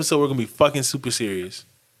one episode, we're going to be fucking super serious.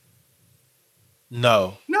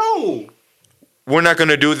 No. We're not going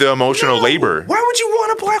to do the emotional labor. Why would you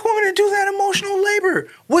want a black woman to do that emotional labor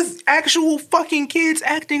with actual fucking kids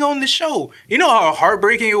acting on the show? You know how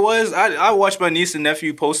heartbreaking it was? I watched my niece and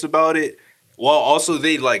nephew post about it. Well, also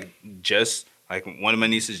they one of my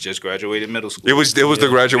nieces just graduated middle school. It was the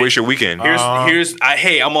graduation weekend.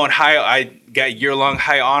 I'm on I got year-long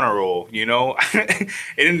high honor roll, you know?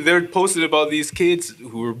 And they're posting about these kids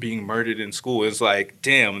who were being murdered in school. It's like,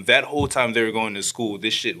 damn, that whole time they were going to school,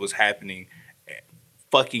 this shit was happening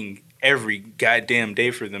fucking every goddamn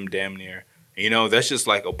day for them, damn near. You know, that's just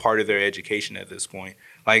like a part of their education at this point.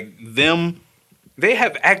 Like, they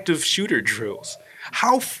have active shooter drills.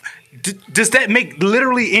 How does that make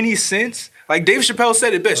literally any sense? Like Dave Chappelle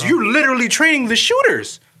said it best, you're literally training the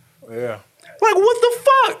shooters. Yeah. Like, what the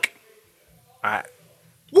fuck?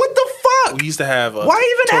 What the fuck? We used to have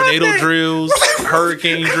why even tornado have that? drills,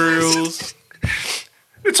 hurricane drills.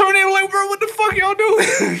 The tornado, like, bro, what the fuck y'all doing?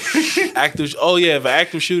 If an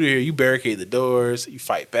active shooter here, you barricade the doors, you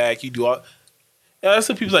fight back, you do all. Yeah, that's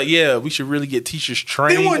what people like. Yeah, we should really get teachers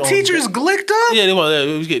trained. They want teachers glicked up. Yeah, they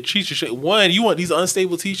want we get teachers trained. One, you want these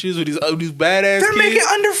unstable teachers with these badass. They're kids. making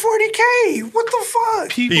under $40K. What the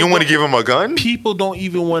fuck? You want to give them a gun? People don't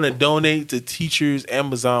even want to donate to teachers'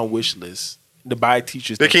 Amazon wish list to buy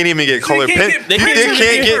teachers. They can't even get colored pencils. They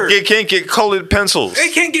can't get colored pencils.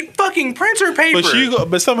 They can't get fucking printer paper.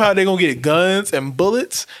 But somehow they're gonna get guns and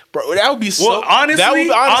bullets, bro. That would be so. Well,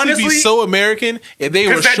 honestly, be so American if they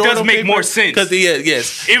were. Because that short does on make paper. more sense. Because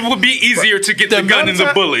yes, it would be easier to get the gun and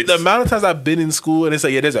the bullets. The amount of times I've been in school and it's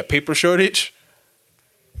like, there's a paper shortage.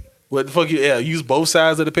 What the fuck? Use both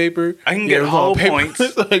sides of the paper. I can get hollow points.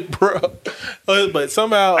 Like, bro, but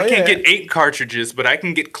somehow I can't get 8 cartridges, but I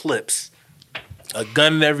can get clips. A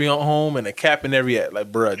gun in every home and a cap in every ad.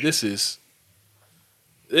 Like, bro, this shit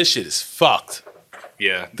is fucked.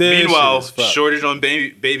 Yeah. Meanwhile, shortage on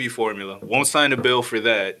baby formula. Won't sign a bill for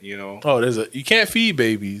that, you know. Oh, you can't feed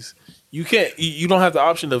babies. You can't. You don't have the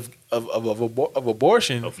option of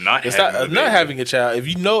abortion. Of not having a child. If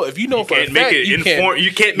you know for a fact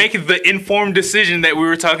you can't make it the informed decision that we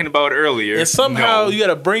were talking about earlier. And somehow you got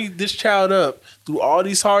to bring this child up through all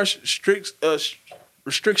these harsh, strict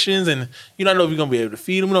restrictions, and you don't know if you're gonna be able to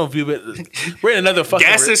feed them. We don't feel we're in another fucking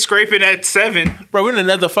Gas is scraping at 7. bro. We're in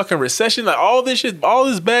another fucking recession. Like all this shit, all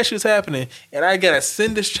this bad shit's happening, and I gotta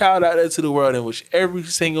send this child out there to the world in which every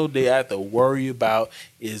single day I have to worry about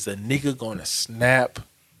is a nigga gonna snap,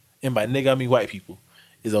 and by nigga I mean white people.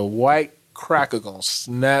 Is a white cracker gonna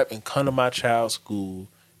snap and come to my child's school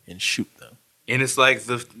and shoot them? And it's like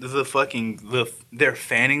they're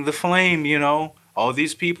fanning the flame, you know? All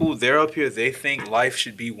these people, they're up here, they think life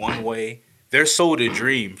should be one way. They're sold a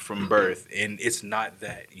dream from birth, and it's not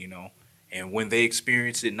that, you know? And when they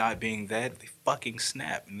experience it not being that, they fucking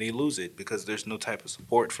snap and they lose it because there's no type of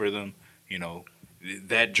support for them, you know?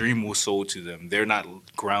 That dream was sold to them. They're not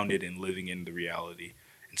grounded in living in the reality.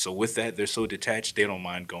 And so with that, they're so detached, they don't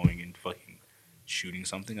mind going and fucking shooting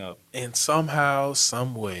something up. And somehow,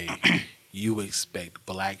 some way, you expect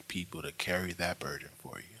black people to carry that burden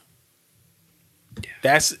for you.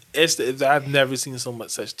 Yeah. I've never seen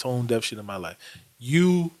such tone deaf shit in my life.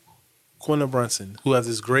 You, Quinta Brunson, who has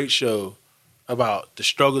this great show about the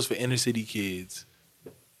struggles for inner city kids,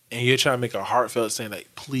 and you're trying to make a heartfelt saying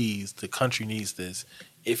like, please, the country needs this.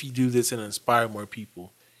 If you do this and inspire more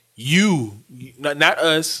people, not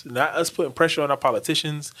us putting pressure on our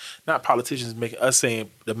politicians, not politicians making us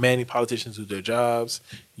saying demanding politicians do their jobs.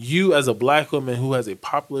 You as a black woman who has a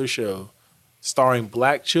popular show starring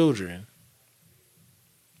black children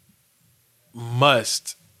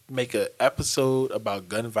must make an episode about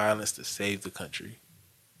gun violence to save the country.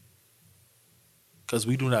 Because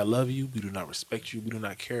we do not love you, we do not respect you, we do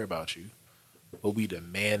not care about you, but we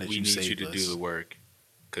demand that you save us. We need you to do the work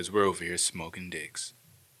because we're over here smoking dicks.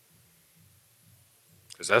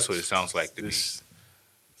 Because that's what it sounds like to me.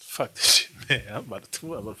 Fuck this shit, man. I'm about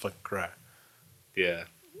to fucking cry. Yeah.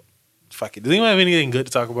 Fuck it. Does anyone have anything good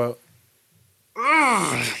to talk about?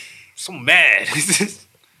 So mad.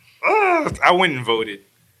 I went and voted.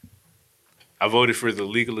 I voted for the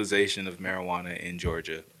legalization of marijuana in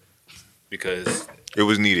Georgia because It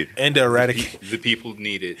was needed. And the eradication. the people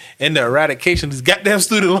need it. And the eradication of these goddamn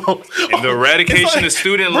student loans. And the eradication of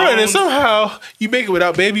student Bro, and loans. somehow you make it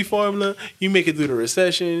without baby formula. You make it through the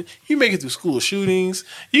recession. You make it through school shootings.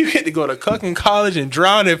 You get to go to Cucking College and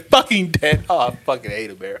drown in fucking debt. Oh, I fucking hate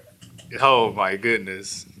it, Bear. Oh my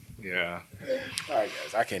goodness. Yeah. All right,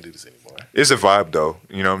 guys. I can't do this anymore. It's a vibe, though.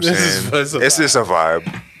 You know what I'm saying? It's just a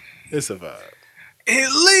vibe. It's a vibe.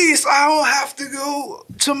 At least I don't have to go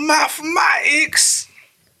to mathematics.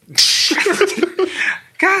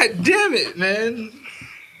 God damn it, man.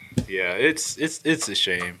 Yeah, it's a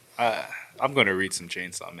shame. I'm gonna read some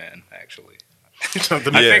Chainsaw Man, actually. I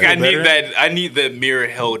think I need that. I need the mirror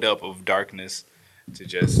held up of darkness to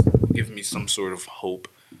just give me some sort of hope.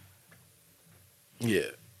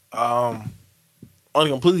 Yeah. On a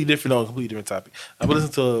completely different topic. I've been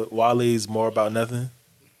listening to Wale's More About Nothing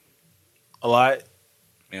a lot.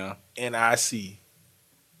 Yeah. And I see,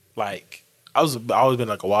 like, I've always been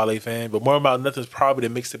like a Wale fan, but More About Nothing is probably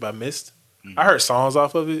the mixtape I missed. Mm-hmm. I heard songs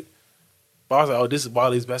off of it, but I was like, oh, this is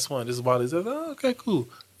Wale's best one. This is Wale's. Oh, okay, cool.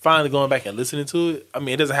 Finally going back and listening to it. I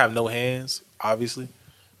mean, it doesn't have no hands, obviously,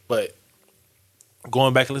 but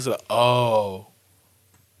going back and listening to,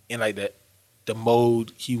 and like that, the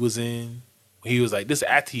mode he was in, he was like, this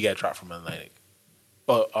after he got dropped from Atlantic.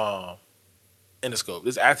 But, Interscope.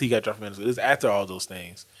 This after he got dropped from Interscope. This after all those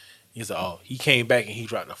things. He's like, oh, he came back and he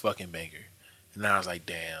dropped a fucking banger. And I was like,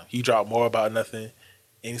 damn. He dropped More About Nothing.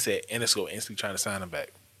 And he said Interscope instantly trying to sign him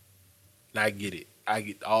back. And I get it. I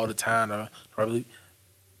get all the time. Probably.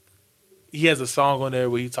 He has a song on there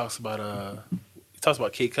where he talks about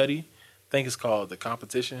Kid Cudi. I think it's called The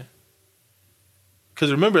Competition.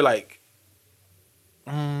 Because remember, like,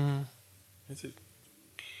 is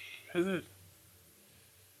it?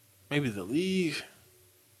 Maybe The League.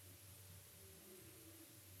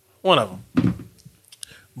 One of them.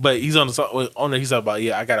 But he's on the song. On there, he's talking about,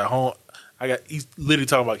 yeah, I got a home. He's literally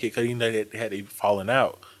talking about Kid Cudi. You know, they had a falling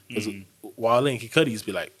out. Because Wale and Kid Cudi used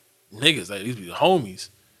to be like niggas. Like, these be the homies.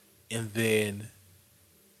 And then,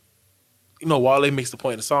 you know, Wale makes the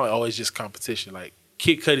point in the song, oh, it's just competition. Like,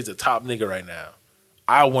 Kid Cudi's the top nigga right now.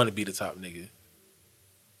 I want to be the top nigga.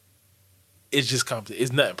 It's just competition.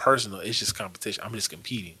 It's nothing personal. It's just competition. I'm just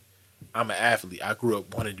competing. I'm an athlete. I grew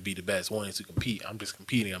up wanting to be the best, wanting to compete. I'm just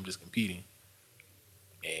competing. And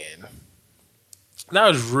that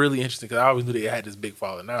was really interesting because I always knew they had this big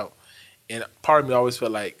falling out. And part of me always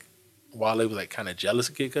felt like Wale was like kind of jealous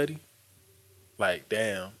of Kid Cudi. Like,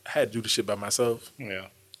 damn, I had to do the shit by myself. Yeah.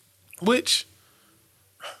 Which,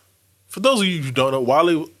 for those of you who don't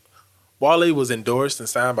know, Wale was endorsed and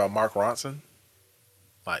signed by Mark Ronson.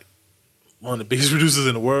 Like, one of the biggest producers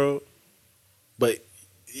in the world. But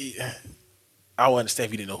I would understand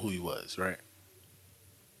if you didn't know who he was, right?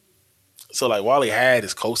 So like Wale had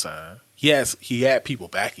his cosign. He had people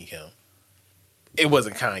backing him. It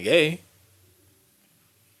wasn't Kanye.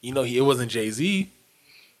 You know, it wasn't Jay-Z.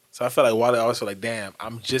 So I felt like Wale always felt like, damn,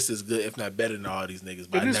 I'm just as good, if not better than all these niggas.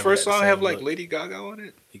 But Didn't his first song have like Lady Gaga on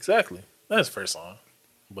it? Exactly. Not his first song.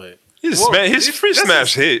 But his free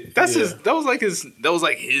smash hit. That was like his That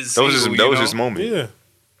was his moment. yeah.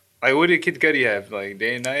 Like what did Kid Cudi have? Like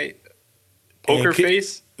Day and Night? Poker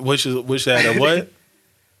Face? Which had a what?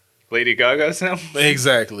 Lady Gaga sound?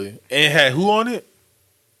 Exactly. And it had who on it?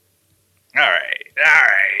 All right.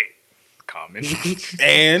 Common.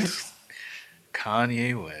 And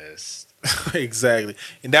Kanye West. exactly.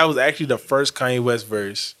 And that was actually the first Kanye West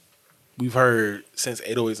verse we've heard since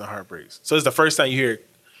 808s and Heartbreaks. So it's the first time you hear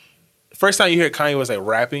Kanye West like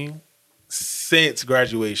rapping since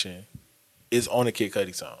Graduation is on a Kid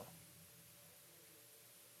Cudi song.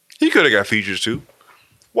 He could have got features too.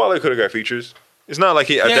 Wale could have got features. It's not like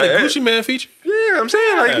he had a Gucci Man feature. Yeah, I'm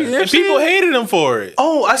saying like and people hated him for it.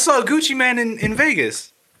 Oh, I saw Gucci Man in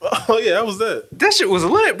Vegas. Oh yeah, that was that. That shit was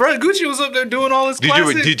lit, bro. Gucci was up there doing all his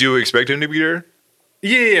classics. Did you expect him to be there?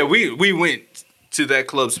 Yeah, we went to that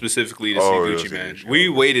club specifically to see Gucci Man. We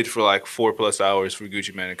waited for like 4+ hours for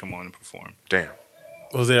Gucci Man to come on and perform. Damn.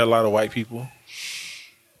 Was there a lot of white people?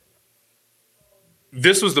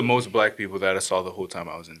 This was the most black people that I saw the whole time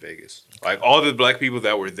I was in Vegas. Like all the black people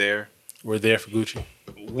that were there for Gucci.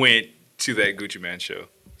 Went to that Gucci Man show.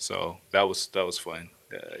 So that was fun.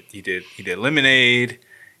 He did Lemonade.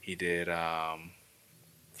 He did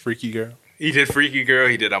Freaky Girl. He did Freaky Girl.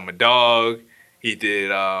 He did I'm a Dog. He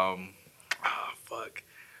did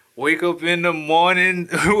Wake up in the morning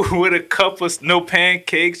with a cup of no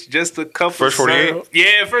pancakes, just a cup First of 48? syrup.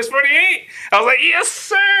 Yeah, First 48. I was like, yes,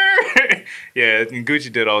 sir. Yeah, and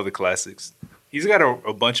Gucci did all the classics. He's got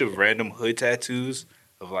a bunch of random hood tattoos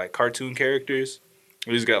of like cartoon characters.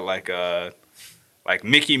 He's got like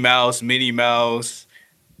Mickey Mouse, Minnie Mouse,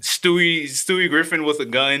 Stewie Griffin with a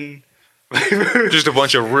gun. Just a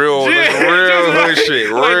bunch of real hood shit.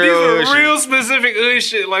 Real specific hood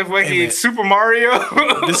shit, like fucking Super Mario.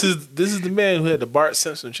 This is the man who had the Bart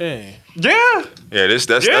Simpson chain. Yeah. Yeah, that's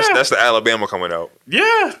the Alabama coming out.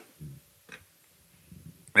 Yeah.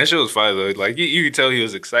 That shit was fire though. Like you could tell he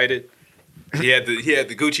was excited. He had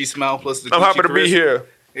the Gucci smile plus the I'm Gucci happy to be here.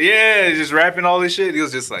 Yeah, just rapping all this shit. He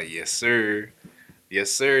was just like, yes, sir. Yes,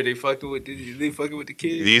 sir. They fucking with the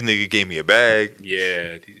kids. These niggas gave me a bag.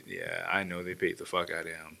 Yeah. I know they paid the fuck out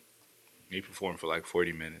of him. He performed for like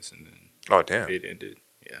 40 minutes and then oh damn, it ended.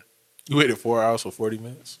 Yeah. You waited 4 hours for 40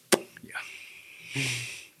 minutes. Yeah.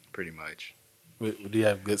 Pretty much. Do you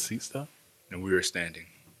have good seats though? And we were standing.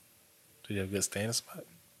 Do you have a good standing spot?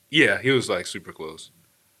 Yeah, he was like super close.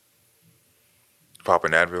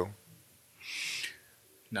 Popping Advil.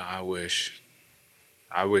 No, I wish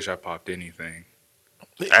I popped anything.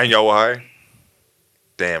 And y'all were high?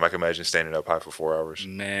 Damn, I can imagine standing up high for 4 hours.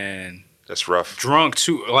 Man. That's rough. Drunk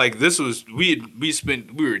too. Like this was we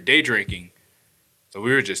were day drinking. So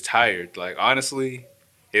we were just tired. Like honestly,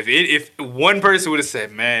 if one person would have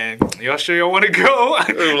said, "Man, y'all sure y'all want to go?" I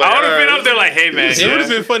would have been up there like, "Hey man." It would have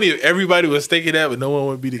been funny if everybody was thinking that, but no one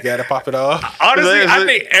would be the guy to pop it off. Honestly, I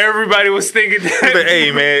think everybody was thinking that. But,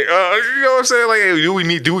 hey man, you know what I'm saying? Like, hey,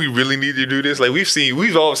 do we really need to do this? Like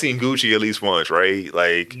we've all seen Gucci at least once, right?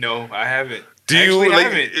 Like, no, I haven't. Do you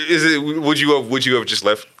like? Is it? Would you have just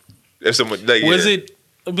left? If someone like, was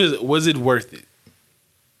it worth it?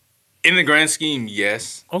 In the grand scheme,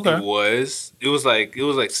 yes. Okay. It was. It was like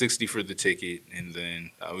 $60 for the ticket, and then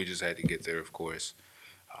we just had to get there, of course.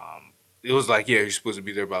 It was like, yeah, you're supposed to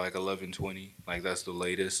be there by like 11:20, like that's the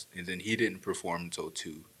latest, and then he didn't perform until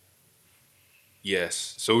 2.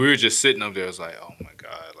 Yes. So we were just sitting up there. I was like, oh my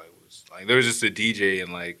god, like there was just a DJ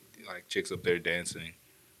and like chicks up there dancing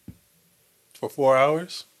for 4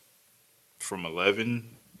 hours from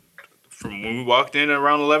when we walked in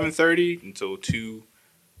around 11:30 until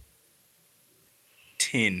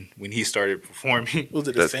 2:10 when he started performing. Was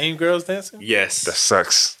it the same girls dancing? Yes. That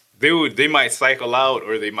sucks. They might cycle out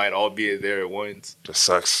or they might all be there at once. That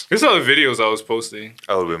sucks. There's other videos I was posting.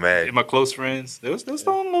 I would have been mad. And my close friends, they was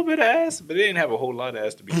throwing a little bit of ass, but they didn't have a whole lot of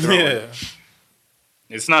ass to be throwing. Yeah.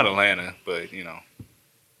 It's not Atlanta, but you know.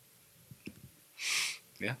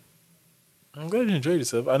 Yeah. I'm glad you enjoyed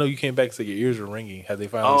yourself. I know you came back and said your ears were ringing. Have they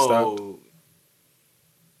finally stopped?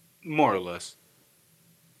 More or less.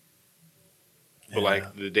 But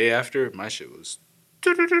like the day after, my shit was. I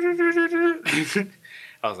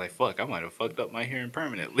was like, "Fuck! I might have fucked up my hearing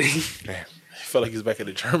permanently." Damn. I felt like he was back at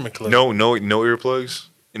the German club. No earplugs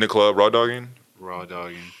in the club. Raw dogging.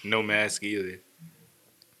 No mask either.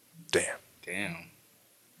 Damn. Damn.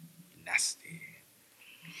 Nasty.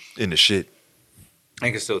 In the shit.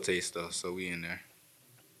 I can still taste though, so we in there.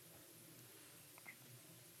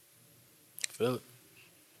 Feel it.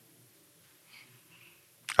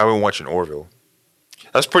 I've been watching Orville.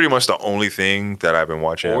 That's pretty much the only thing that I've been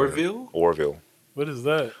watching. Orville? Orville. What is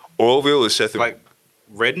that? Orville is Seth. Like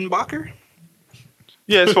Redenbacher?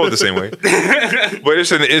 Yeah, it's spelled the same way. But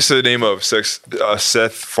it's the name of Seth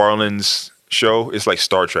MacFarlane's show. It's like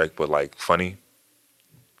Star Trek, but like funny.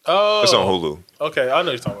 Oh, It's on Hulu. Okay, I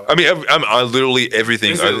know what you're talking about. I mean, I literally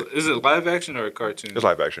everything. Is it live action or a cartoon? It's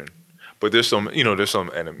live action, but there's some,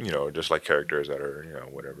 just like characters that are,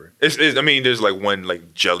 whatever. I mean, there's like one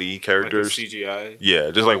like jelly Like characters. CGI? Yeah,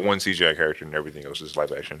 there's like one CGI character, and everything else is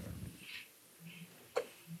live action.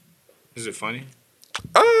 Is it funny?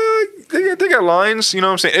 They got lines. You know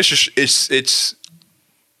what I'm saying? It's just it's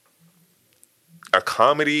a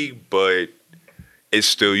comedy, but it's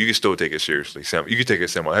still, you can still take it seriously. You can take it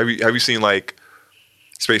semi. Have you seen like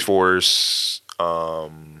Space Force?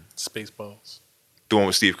 Spaceballs. The one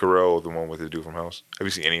with Steve Carell, the one with the dude from House. Have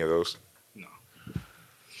you seen any of those? No.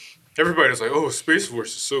 Everybody's like, "Oh, Space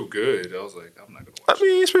Force is so good." I was like, "I'm not gonna watch I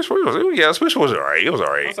mean, Space Force was alright. It was it." I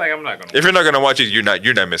alright. was like, "I'm not gonna." If you're not gonna watch it, you're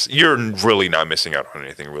not missing. You're really not missing out on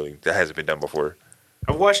anything really that hasn't been done before.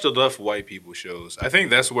 I've watched enough white people shows. I think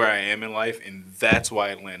that's where I am in life, and that's why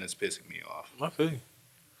Atlanta's pissing me off. I feel you.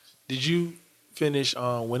 Did you finish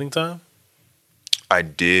Winning Time? I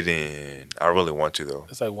didn't. I really want to though.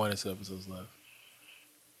 It's like 1 or 2 episodes left.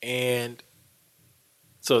 And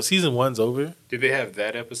so season 1's over. Did they have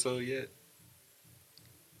that episode yet?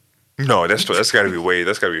 No, that's got to be way.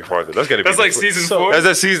 That's got to be farther. That's got to be. That's like season So- 4.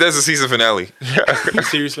 That's the season finale.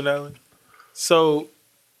 Series finale. So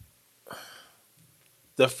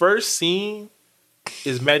the first scene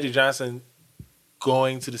is Magic Johnson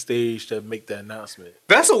going to the stage to make the announcement.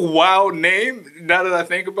 That's a wild name. Now that I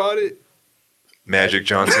think about it, Magic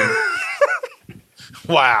Johnson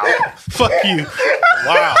Wow. Fuck you.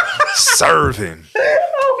 Wow. serving.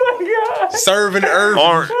 Serving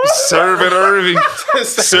Irving. Serving Irving.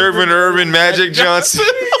 Serving Irving Magic Johnson.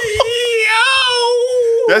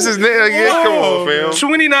 That's his name. Like, yeah, come on, fam.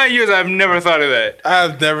 29 years, I've never thought of that.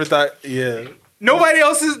 I've never thought, yeah. Nobody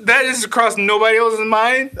else's, that is across nobody else's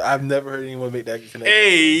mind. I've never heard anyone make that connection.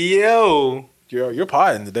 Hey, yo. You're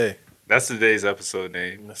potting today. That's today's episode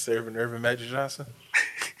name. Serving Irving Magic Johnson.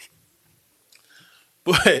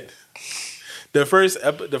 But the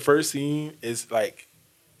first scene is like,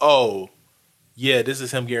 oh, yeah, this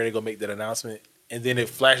is him getting ready to go make that announcement. And then it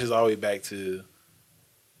flashes all the way back to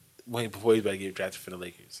before he's about to get drafted for the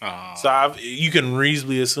Lakers. So you can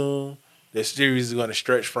reasonably assume the series is going to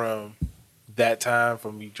stretch from that time,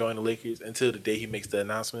 from he joined the Lakers until the day he makes the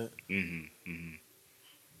announcement.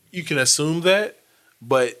 You can assume that,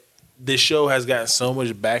 but this show has gotten so much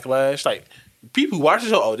backlash. Like, people who watch the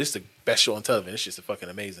show, oh, this is the best show on television. This shit's fucking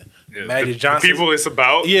amazing. Yeah, Magic the Johnson. people it's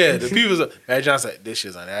about. Yeah, the people. Magic Johnson, this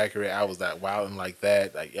shit's inaccurate. I was not wilding like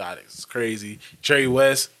that. Like, yeah, this is crazy. Jerry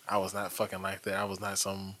West, I was not fucking like that. I was not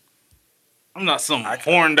some. I'm not some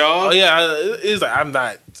horn dog. Oh yeah, it's like I'm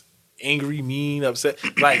not angry, mean, upset.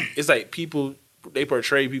 Like, it's like people, they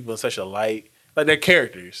portray people in such a light, like they're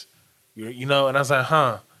characters, you know. And I was like,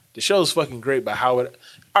 the show's fucking great, but how it?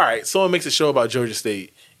 All right, someone makes a show about Georgia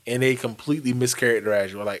State and they completely mischaracterize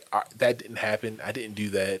you. We're like, that didn't happen. I didn't do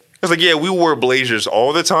that. It's like, yeah, we wore blazers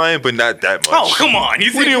all the time, but not that much. Oh, come on!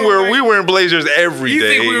 You think we wearing blazers every day.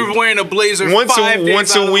 You think we were wearing a blazer once 5 days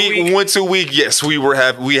once out a of the week? Once a week, yes, we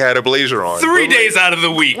had a blazer on. 3 But, days out of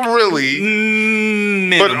the week. really.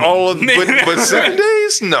 But but 7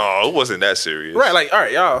 days? No, it wasn't that serious. Right, like, all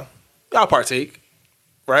right, y'all partake,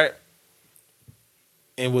 right?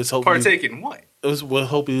 And was hoping Partake in what? we'll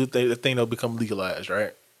hope the thing will become legalized,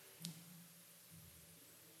 right?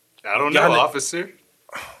 I don't know, officer.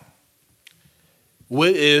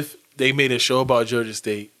 What if they made a show about Georgia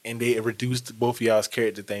State and they reduced both of y'all's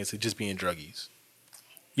character things to just being druggies?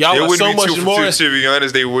 Y'all It are wouldn't so be much too, more. to be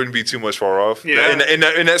honest, they wouldn't be too much far off. Yeah. In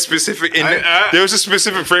that specific, there was a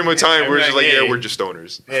specific frame of time where it's just like, yeah, we're just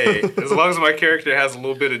stoners. Hey, as long as my character has a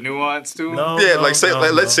little bit of nuance to him. No, Yeah, no, like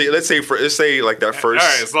no. let's say like that All first.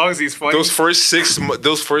 right, as long as he's funny. Those first 6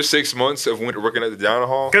 months of working at the Down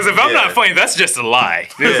Hall. Because if I'm not funny, that's just a lie.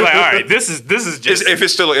 It's like, all right, this is just. If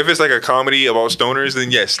it's like a comedy about stoners,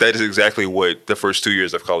 then yes, that is exactly what the first 2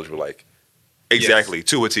 years of college were like. Exactly,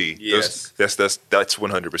 to a T. Yes. That's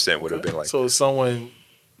 100% would have been like. So someone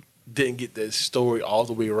didn't get the story all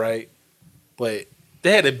the way right, but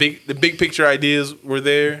they had the big picture ideas were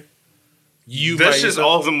there. That's just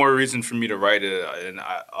all the more reason for me to write an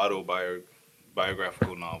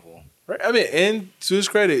autobiographical novel. Right. I mean, and to his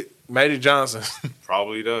credit, Magic Johnson.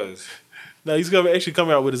 Probably does. No, he's actually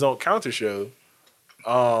coming out with his own counter show.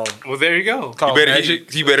 Well, there you go. Called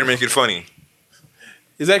Magic. He better make it funny.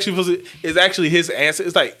 It's actually his answer.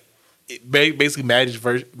 It's like basically Magic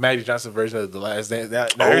Johnson version of The Last Dance. Now,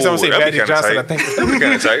 every time I say Magic Johnson, I think that'd be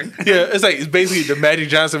kind of tight. yeah, it's basically the Magic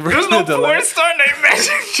Johnson version There's no of The porn Last. star named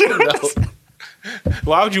Magic Johnson. No.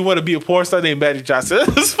 Why would you want to be a porn star named Magic Johnson?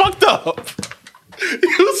 It's fucked up.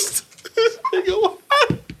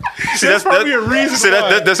 See, that's probably a reason. See,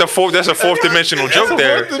 that's a fourth dimensional joke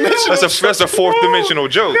there. That's a fourth dimensional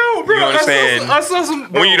joke. No, bro. You understand? I saw some.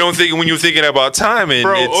 Bro, when you're thinking about timing,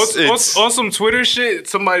 bro, it's on some Twitter shit,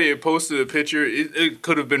 somebody had posted a picture. It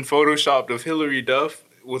could have been photoshopped of Hillary Duff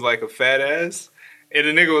with like a fat ass. And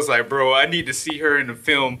the nigga was like, bro, I need to see her in the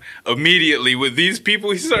film immediately with these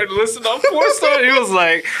people. He started listing off porn stars. He was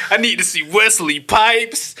like, I need to see Wesley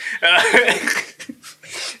Pipes,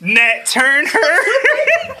 Nat Turner.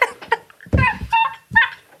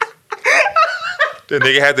 the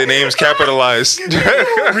nigga had their names capitalized.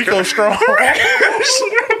 Rico Strong.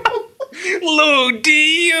 Lil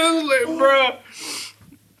D. I was like, bro.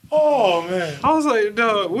 Oh man. I was like,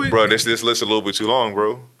 dog. What? Bro, this list is a little bit too long,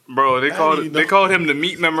 bro. Bro, they called him the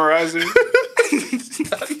meat memorizer.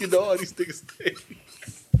 How do you know all these niggas' names?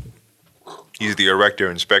 He's the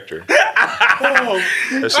erector inspector. Oh,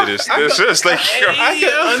 That shit is. It's just like I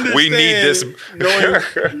can understand we need this.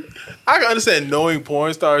 I can understand knowing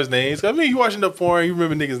porn stars' names. I mean, you watching the porn, you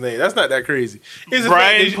remember niggas' names. That's not that crazy. It's the fact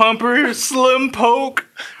Brian that Pumper, Slim Poke,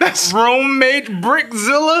 Roommate,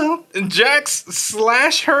 Brickzilla, Jax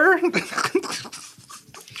slash her.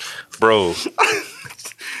 Bro,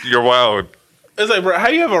 you're wild. it's like, bro, how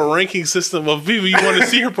do you have a ranking system of people you want to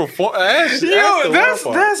see her perform? That's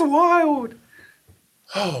wild.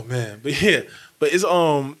 Oh man, but yeah, but it's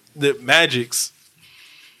the Magic's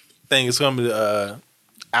thing is coming to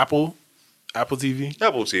Apple TV.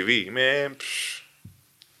 Apple TV, man.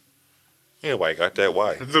 Yeah, why got that?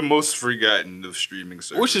 Why? The most forgotten of streaming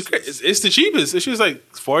services. Which is it's the cheapest. It's just like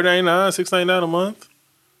 $4.99, $6.99 a month.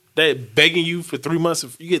 They begging you for 3 months.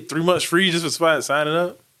 You get 3 months free just for signing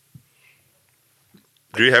up.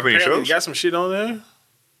 Do you have any Apparently shows? got some shit on there.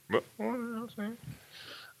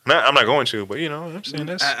 I'm not going to, but you know, I'm saying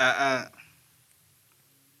this.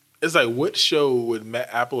 It's like, what show would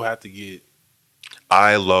Apple have to get?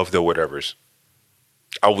 I love the whatevers.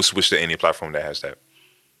 I will switch to any platform that has that.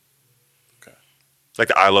 Okay.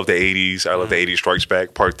 Like I love the 80s. I love the 80s Strikes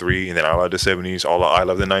Back Part 3, and then I love the 70s. I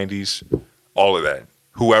love the 90s. All of that.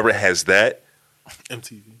 Whoever has that,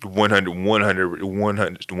 MTV.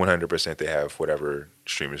 100% they have whatever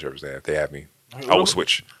streaming service they have. They have me. I will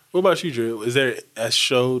switch. What about you, Drew? Is there a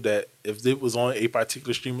show that if it was on a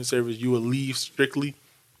particular streaming service, you would leave strictly?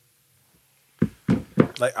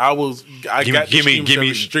 Like give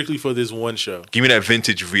me strictly for this one show. Give me that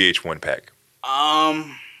vintage VH1 pack.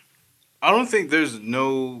 I don't think there's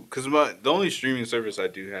no, because the only streaming service I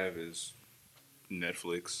do have is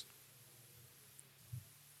Netflix.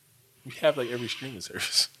 We have like every streaming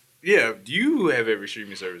service. Yeah, you have every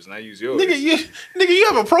streaming service, and I use yours. Nigga, you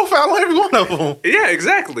have a profile on every one of them. Yeah,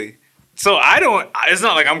 exactly. So I don't. It's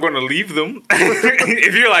not like I'm going to leave them.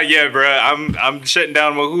 If you're like, yeah, bro, I'm shutting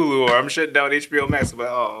down my Hulu or I'm shutting down HBO Max, I'm like,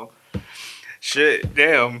 oh, shit,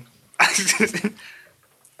 damn.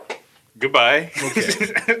 Goodbye.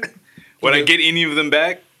 Okay. When I get any of them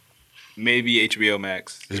back, maybe HBO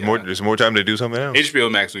Max. There's more time to do something else. HBO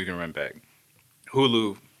Max we can run back.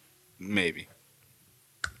 Hulu, maybe.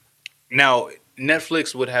 Now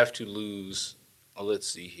Netflix would have to lose. Let's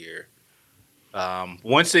see here.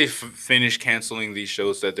 Once they finish canceling these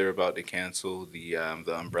shows that they're about to cancel, the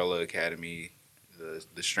Umbrella Academy,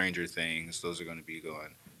 the Stranger Things, those are going to be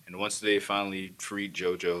gone. And once they finally free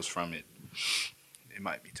JoJo's from it, it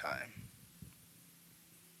might be time.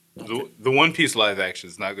 Okay. The One Piece live action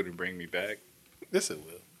is not going to bring me back. Yes, it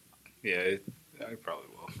will. Yeah, I probably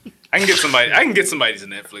will. I can get somebody to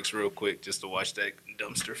Netflix real quick just to watch that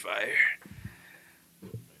dumpster fire.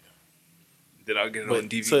 Then I'll get it on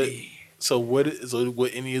DVD. So would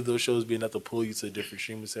any of those shows be enough to pull you to a different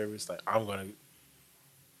streaming service? Like I'm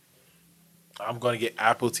gonna get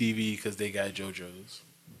Apple TV because they got JoJo's.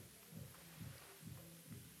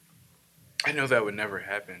 I know that would never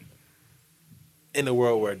happen. In the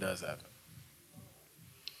world where it does happen,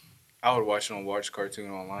 I would watch it on Watch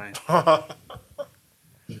Cartoon Online.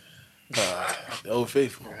 The Old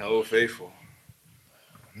Faithful. The Old Faithful.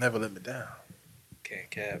 Never let me down.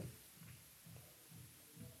 Can't cap.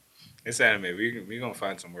 It's anime. We gonna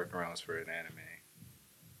find some workarounds for an anime.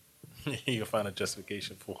 You can find a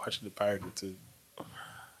justification for watching the pirated too.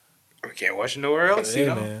 We can't watch it nowhere else,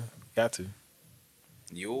 Yeah, man. Got to.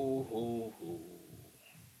 Yo ho ho.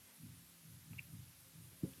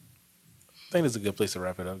 I think it's a good place to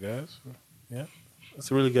wrap it up, guys. Yeah,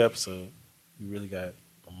 it's a really good episode. We really got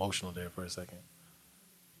emotional there for a second.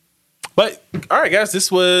 But all right, guys,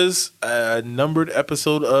 this was a numbered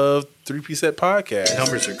episode of 3P Set Podcast.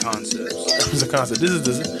 Numbers are concepts. Numbers are concepts. This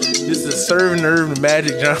is the Serve Nerve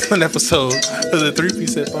Magic Johnson episode of the 3P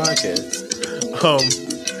Set Podcast.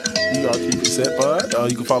 We are 3P Set Pod.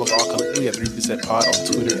 You can follow us all collectively at 3P Set Pod on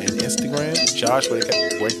Twitter and Instagram. Josh, where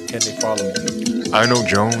can they follow you? I know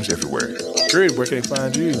Jones everywhere. Drew, where can they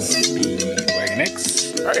find you? Speedwagon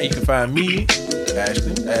X. All right, you can find me,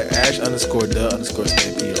 Ashton, at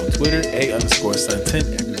Ash_the_stampede on Twitter,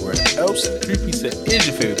 A_Sun10 everywhere else. 3P Set is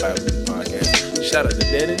your favorite Bible podcast. Shout out to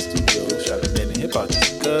Dead End Studios. Shout out to Dead End Hip Hop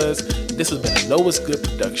because this has been a Noah's Good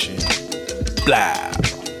production. Blah.